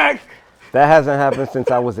kickback? That hasn't happened since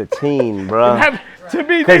I was a teen, bro. To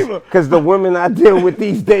me, neither. Because the women I deal with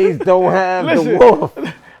these days don't have Listen, the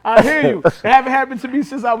woof. I hear you. It haven't happened to me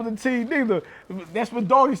since I was a teen, neither. That's when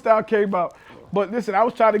doggy style came out. But listen, I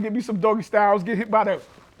was trying to get me some doggy style. I was getting hit by that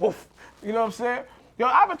woof. You know what I'm saying? Yo,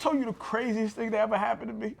 I ever told you the craziest thing that ever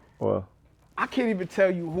happened to me? Well, I can't even tell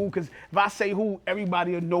you who, because if I say who,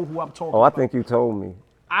 everybody will know who I'm talking I about. think you told me.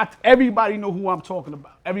 Everybody know who I'm talking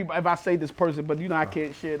about. Everybody, if I say this person, but you know I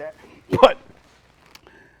can't share that. But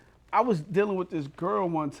I was dealing with this girl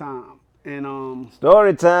one time, and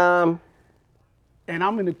Story time. and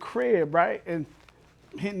I'm in the crib, right, and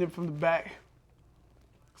hitting it from the back.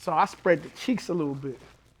 So I spread the cheeks a little bit.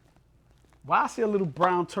 Why I see a little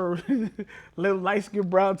brown turd, little light-skinned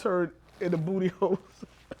brown turd in the booty holes.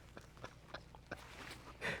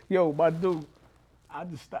 Yo, my dude, I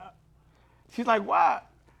just stopped. She's like, why?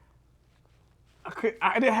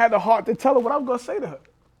 I didn't have the heart to tell her what I was gonna say to her.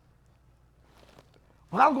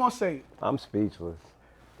 What I was gonna say. I'm speechless.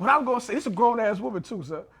 What I was gonna say. This is a grown-ass woman too,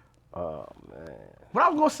 sir. Oh, man. What I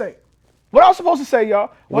was gonna say. What I was supposed to say,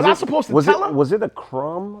 y'all. Was I supposed to tell her? Was it a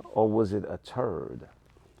crumb or was it a turd?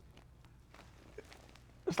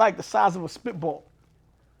 It's like the size of a spitball.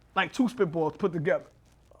 Like two spitballs put together.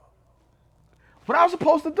 What I was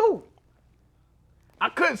supposed to do. I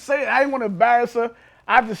couldn't say it. I didn't want to embarrass her.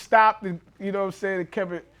 I just stopped and, you know what I'm saying, and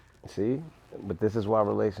kept it. See? But this is why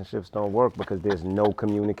relationships don't work, because there's no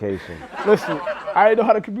communication. Listen, I didn't know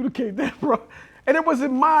how to communicate that, bro. And it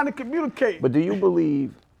wasn't mine to communicate. But do you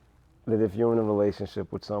believe that if you're in a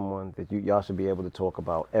relationship with someone, that y'all should be able to talk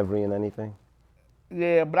about every and anything?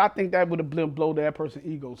 Yeah, but I think that would have blown that person's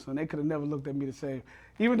ego, son. They could have never looked at me the same.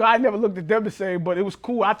 Even though I never looked at them the same, but it was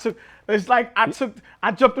cool. I jumped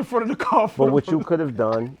in front of the car for But what you could have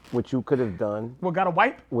done, What, got a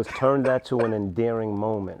wipe? was turn that to an endearing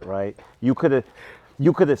moment, right? You could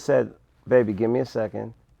have said, baby, give me a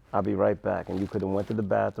second. I'll be right back. And you could have went to the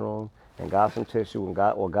bathroom and got some tissue and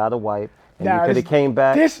got a wipe. And you could have came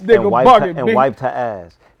back this nigga and wiped her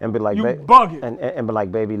ass and be like, You bugging. and be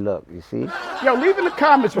like, baby, look, you see? Yo, leave in the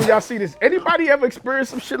comments when y'all see this. Anybody ever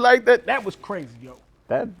experienced some shit like that? That was crazy, yo.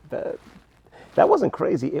 That wasn't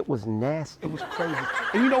crazy. It was nasty. It was crazy.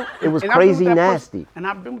 And you know, It was and I've been with crazy that nasty. person- and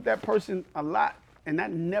I've been with that person a lot, and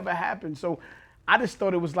that never happened. So I just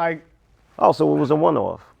thought it was like, Oh, so it was a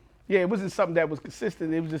one-off. yeah, it wasn't something that was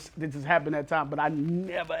consistent. It just happened that time. But I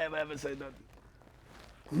never, ever said nothing.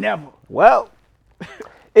 Never. Well,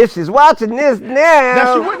 if she's watching this now,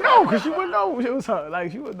 That she wouldn't know, because she wouldn't know it was her.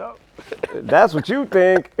 Like, she wouldn't know. that's what you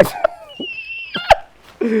think.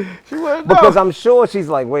 She wouldn't know. Because I'm sure she's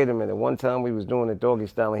like, wait a minute. One time we was doing a doggy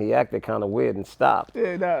style and he acted kind of weird and stopped.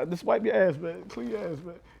 Yeah, nah, just wipe your ass, man. Clean your ass,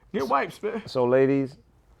 man. Get wipes, man. So ladies,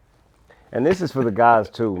 and this is for the guys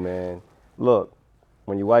too, man. Look,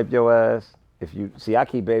 when you wipe your ass, I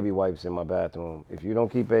keep baby wipes in my bathroom. If you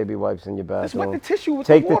don't keep baby wipes in your Just bathroom, wet the tissue with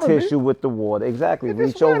take the water, tissue with the water. Exactly. Yeah,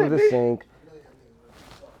 just Reach over wet it, the man. sink,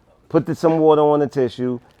 put some water on the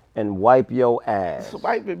tissue, and wipe your ass. Just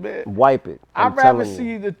wipe it, man. Wipe it. I'm I'd rather telling you.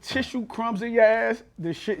 see the tissue crumbs in your ass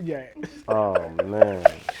than shit in your ass. Oh man,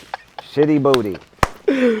 shitty booty.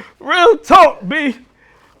 Real talk, B.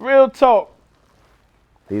 Real talk.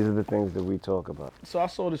 These are the things that we talk about. So I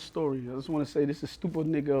saw this story. I just want to say this is stupid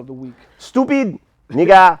nigga of the week. Stupid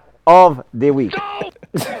nigga of the week.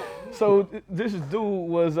 So this dude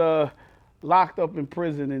was locked up in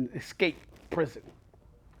prison and escaped prison.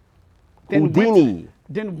 Houdini.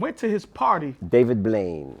 Then went to his party David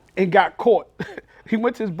Blaine. and got caught. He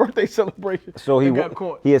went to his birthday celebration So and got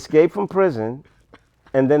caught. he escaped from prison,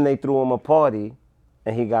 and then they threw him a party,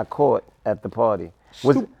 and he got caught at the party.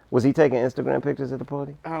 Was he taking Instagram pictures at the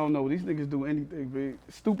party? I don't know. These niggas do anything, big.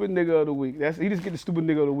 Stupid nigga of the week. He just get the stupid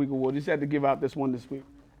nigga of the week award. He just had to give out this one this week.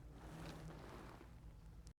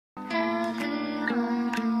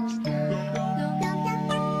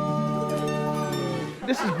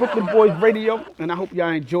 This is Brooklyn Boys Radio, and I hope y'all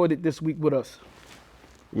enjoyed it this week with us.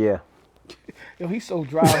 Yeah. Yo, he's so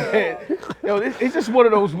dry, man. Yo, it's just one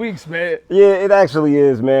of those weeks, man. Yeah, it actually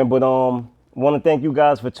is, man. But want to thank you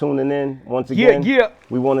guys for tuning in once again. Yeah.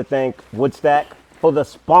 We want to thank Woodstack for the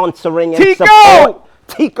sponsoring and Tico! support.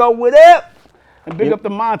 Tico, what up? And big up to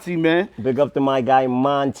Monty, man. Big up to my guy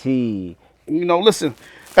Monty. You know, listen,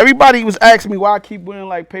 everybody was asking me why I keep wearing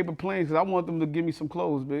like paper planes because I want them to give me some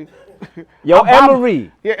clothes, baby. Yo,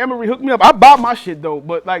 Emery. Yeah, Emery, hook me up. I bought my shit though,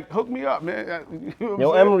 but like, hook me up, man. You know what Yo,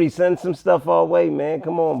 I'm saying? Emery, send some stuff our way, man.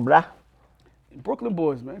 Come on, brah. Brooklyn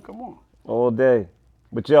boys, man, come on. All day.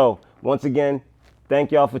 But yo, once again,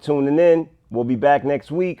 thank y'all for tuning in. We'll be back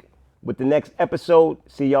next week with the next episode.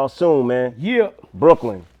 See y'all soon, man. Yeah.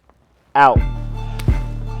 Brooklyn, out.